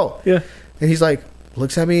fucking go. Yeah. And he's like,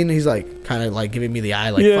 looks at me, and he's like, kind of like giving me the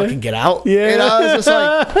eye, like, fucking get out. Yeah. And I was just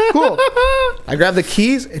like, cool. I grabbed the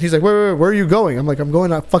keys, and he's like, wait, where are you going? I'm like, I'm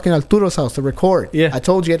going to fucking Arturo's house to record. Yeah. I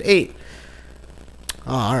told you at 8.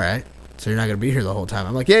 Oh, all right. So you're not going to be here the whole time.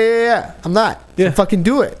 I'm like, yeah. I'm not. So fucking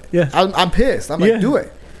do it. Yeah. I'm pissed. I'm like, do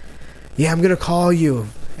it. Yeah, I'm going to call you.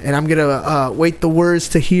 And I'm going to wait the words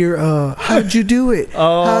to hear, how'd you do it?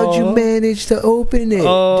 How'd you manage to open it,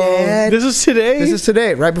 Dad? This is today? This is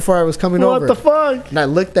today, right before I was coming over. What the fuck? And I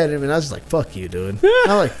looked at him, and I was just like, fuck you, dude.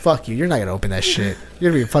 I'm like, fuck you. You're not going to open that shit.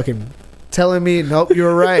 You're going to be fucking telling me, nope, you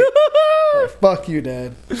were right. Fuck you,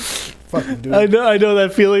 Dad. Fucking dude. I know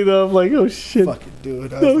that feeling, though. I'm like, oh, shit. Fucking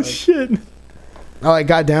dude. Shit. I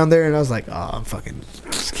got down there, and I was like, oh, I'm fucking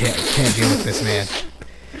just can't deal with this man.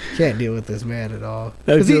 Can't deal with this man at all.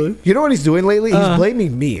 You know what he's doing lately? He's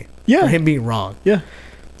blaming me for him being wrong. Yeah.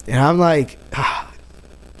 And I'm like,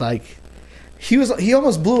 he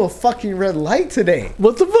almost blew a fucking red light today.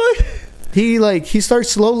 What the fuck? He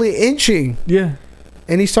starts slowly inching. Yeah.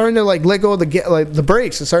 And he's starting to like let go of the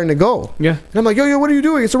brakes and starting to go. Yeah. And I'm like, yo, what are you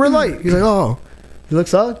doing? It's a red light. He's like, oh. He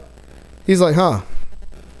looks up. He's like, huh.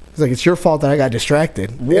 He's like, it's your fault that I got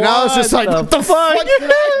distracted. What? And I was just like, what the fuck did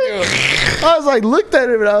I do? I was like, looked at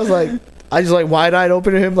him, and I was like, I just like wide-eyed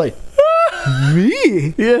open at him like,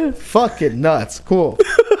 me? Yeah. Fucking nuts. Cool.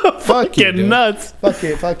 Fuck you, dude. Nuts.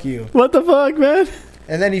 Fuck you. What the fuck, man?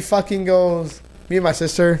 And then he fucking goes, me and my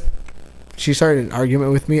sister, she started an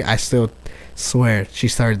argument with me. I still swear she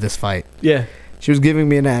started this fight. Yeah. She was giving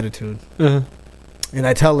me an attitude. Uh-huh. And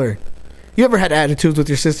I tell her, you ever had attitudes with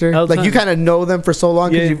your sister? Like you kind of know them for so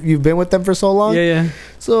long because you've been with them for so long. Yeah.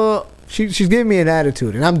 So she's giving me an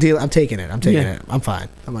attitude, and I'm taking it. I'm fine.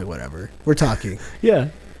 I'm like, whatever. We're talking. Yeah.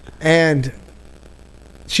 And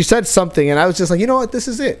she said something, and I was just like, you know what? This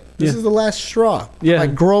is it. This is the last straw. Yeah. I'm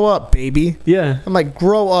like, grow up, baby. Yeah. I'm like,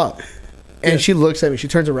 grow up. And she looks at me. She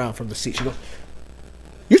turns around from the seat. She goes,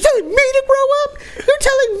 you're telling me to grow up? You're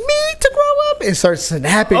telling me to grow up? And starts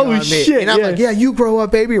snapping on me. Shit, and I'm like, yeah, you grow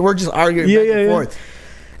up, baby. We're just arguing back and forth.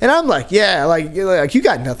 And I'm like, yeah, like you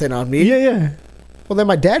got nothing on me. Yeah. Well, then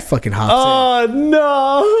my dad fucking hops in.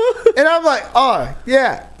 Oh, no. And I'm like, oh,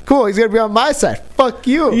 yeah, cool. He's going to be on my side. Fuck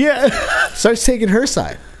you. Yeah. Starts taking her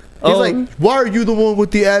side. He's like, why are you the one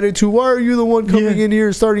with the attitude? Why are you the one coming in here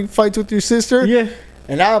and starting fights with your sister? Yeah.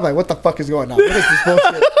 And now I'm like, what the fuck is going on? What is this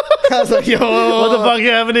bullshit? I was like, yo, what the fuck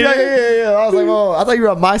happened here? Yeah. I was like, oh, I thought you were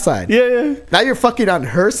on my side. Yeah. Now you're fucking on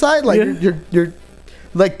her side? Like, you're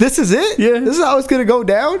like, this is it? Yeah. This is how it's going to go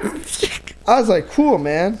down? I was like, cool,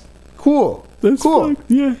 man. Cool. That's cool.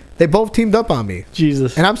 Yeah. They both teamed up on me.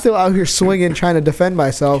 Jesus. And I'm still out here swinging, trying to defend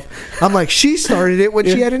myself. I'm like, she started it when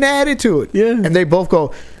she had an attitude. Yeah. And they both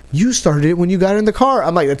go, you started it when you got in the car.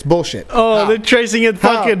 I'm like, that's bullshit. Oh, how? They're tracing it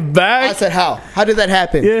fucking back? I said, how? How did that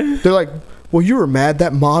happen? Yeah. They're like, well, you were mad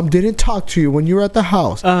that mom didn't talk to you when you were at the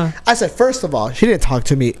house. I said, first of all, she didn't talk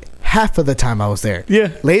to me half of the time I was there.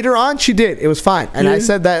 Yeah. Later on, she did. It was fine. And I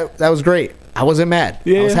said that was great. I wasn't mad.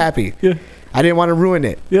 I was happy. Yeah. I didn't want to ruin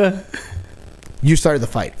it. Yeah. You started the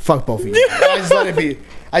fight. Fuck both of you. I just let it be.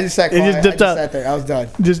 I just sat quiet. Just dipped out. Sat there. I was done.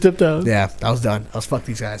 Just dipped out. Yeah, I was done. I was fuck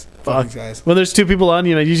these guys. Fuck these guys. When there's 2 people on,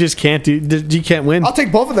 you just can't you can't win. I'll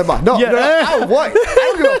take both of them on. No, I won.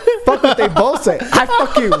 I don't give a fuck what they both say. I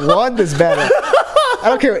fucking won this battle. I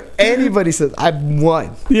don't care what anybody says. I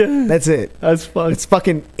won. Yeah. That's it. That's fun. It's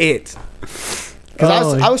fucking it.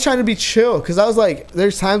 Because I was trying to be chill. Because I was like,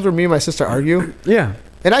 there's times where me and my sister argue. Yeah.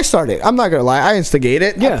 And I started. I'm not gonna lie. I instigate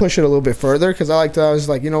it. Yeah. I push it a little bit further because I was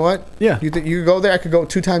like, you know what? Yeah. You could go there. I could go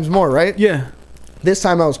 2 times more, right? Yeah. This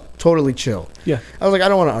time I was totally chill. Yeah. I was like, I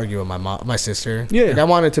don't want to argue with my sister. Yeah. Like, I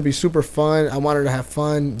want it to be super fun. I want her to have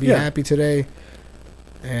fun, be happy today.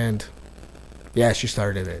 And yeah, she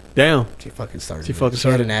started it. Damn. She fucking started. She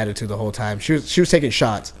had an attitude the whole time. She was taking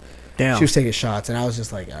shots. Damn. She was taking shots, and I was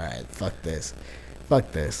just like, all right, fuck this.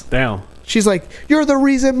 Fuck this. Damn. She's like, you're the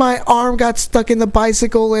reason my arm got stuck in the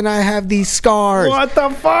bicycle and I have these scars. What the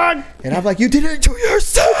fuck? And I'm like, you did it to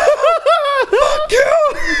yourself. Fuck you.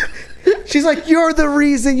 She's like, you're the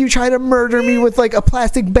reason you tried to murder me with like a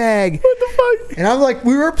plastic bag. What the fuck? And I'm like,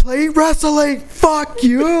 we were playing wrestling. Fuck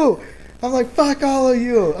you. I'm like, fuck all of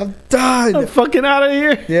you. I'm done. I'm fucking out of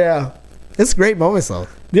here. Yeah. It's great moments though.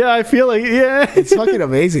 Yeah, I feel like, yeah. It's fucking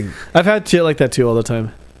amazing. I've had shit like that too all the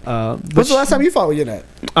time. When's the last time you fought with your dad?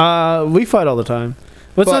 We fight all the time.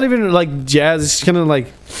 But it's not even like jazz. It's kind of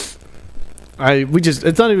like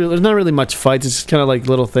it's not even, there's not really much fights. It's just kind of like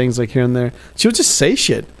little things like here and there. She would just say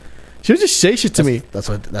shit. She would just say shit to me. That's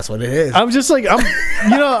what it is. I'm just like,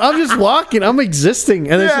 I'm just walking. I'm existing.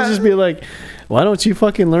 And then she'll just be like, why don't you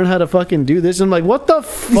fucking learn how to fucking do this? And I'm like, what the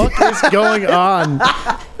fuck is going on? And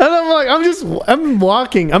I'm like, I'm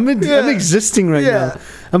walking. I'm existing right now.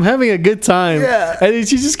 I'm having a good time. Yeah. And then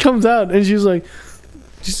she just comes out and she's like,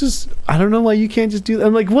 I don't know why you can't just do that.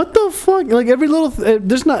 I'm like, what the fuck? Like every little,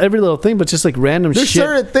 there's not every little thing, but just like random There's shit.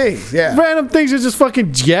 certain things, yeah. Random things that just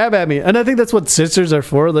fucking jab at me. And I think that's what sisters are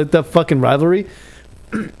for, like the fucking rivalry.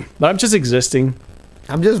 But I'm just existing.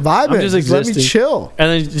 I'm just vibing. I'm just existing. Let me chill.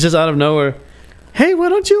 And then just out of nowhere, hey, why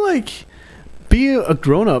don't you like be a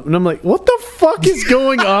grown up? And I'm like, what the fuck is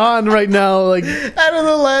going on right now? Like,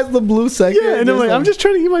 out of the blue second. Yeah, and I'm like, I'm just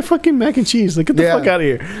trying to eat my fucking mac and cheese. Like, get the fuck out of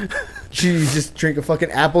here. You just drink a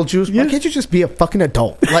fucking apple juice. Yeah. Why can't you just be a fucking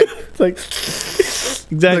adult? Like, it's like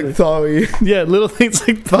exactly. Like, sorry. Yeah, little things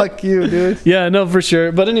like fuck you, dude. Yeah, no, for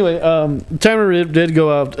sure. But anyway, timer did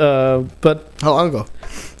go out. But how long ago?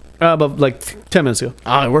 About like 10 minutes ago.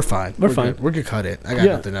 Oh, we're fine. We're fine. Good. We could cut it. I got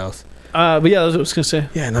nothing else. But yeah, that's what I was gonna say.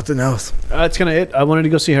 Yeah, nothing else. That's kind of it. I wanted to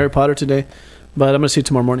go see Harry Potter today, but I'm gonna see it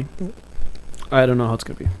tomorrow morning. I don't know how it's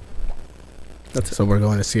gonna be. That's it. So we're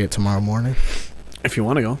going to see it tomorrow morning. If you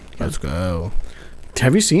want to go, let's go.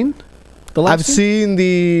 Have you seen the last? I've seen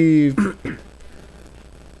the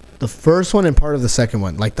first one and part of the second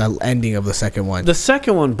one, like the ending of the second one. The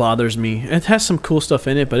second one bothers me. It has some cool stuff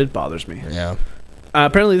in it, but it bothers me. Yeah.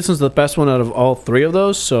 Apparently, this one's the best one out of all 3 of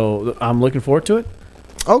those, so I'm looking forward to it.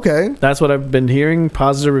 Okay. That's what I've been hearing.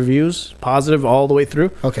 Positive reviews. Positive all the way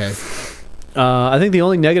through. Okay. I think the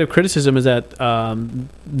only negative criticism is that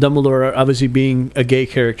Dumbledore, obviously being a gay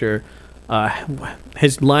character,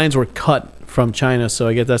 his lines were cut from China, so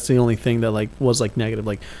I guess that's the only thing that like was like negative.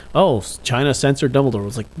 Like, oh, China censored Dumbledore. It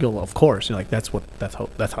was like, well, of course, like that's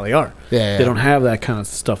how they are. Yeah. They don't have that kind of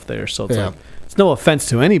stuff there, so it's like it's no offense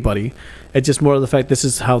to anybody. It's just more of the fact this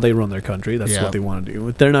is how they run their country. That's what they want to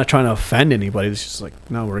do. They're not trying to offend anybody. It's just like,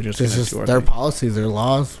 no, we're just this is their policies, their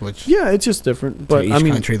laws, which it's just different. But each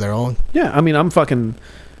country their own. Yeah, I mean, I want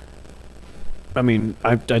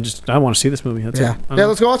to see this movie. That's it. Yeah,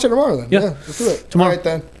 let's go watch it tomorrow then. Yeah, let's do it. Tomorrow. All right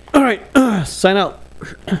then. All right, sign out.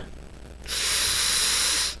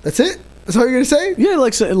 That's it? That's all you're going to say? Yeah,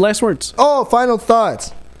 like last words. Oh, final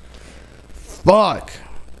thoughts. Fuck.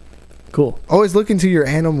 Cool. Always look into your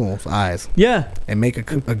animal's eyes. Yeah. And make a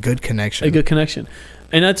good connection. A good connection.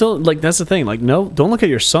 And that's the thing. Like, no, don't look at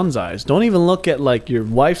your son's eyes. Don't even look at like your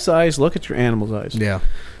wife's eyes. Look at your animal's eyes. Yeah.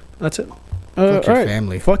 That's it. Fuck your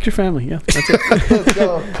family. Fuck your family. Yeah. That's it. Let's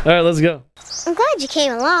go. All right, let's go. I'm glad you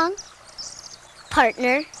came along,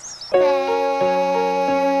 partner.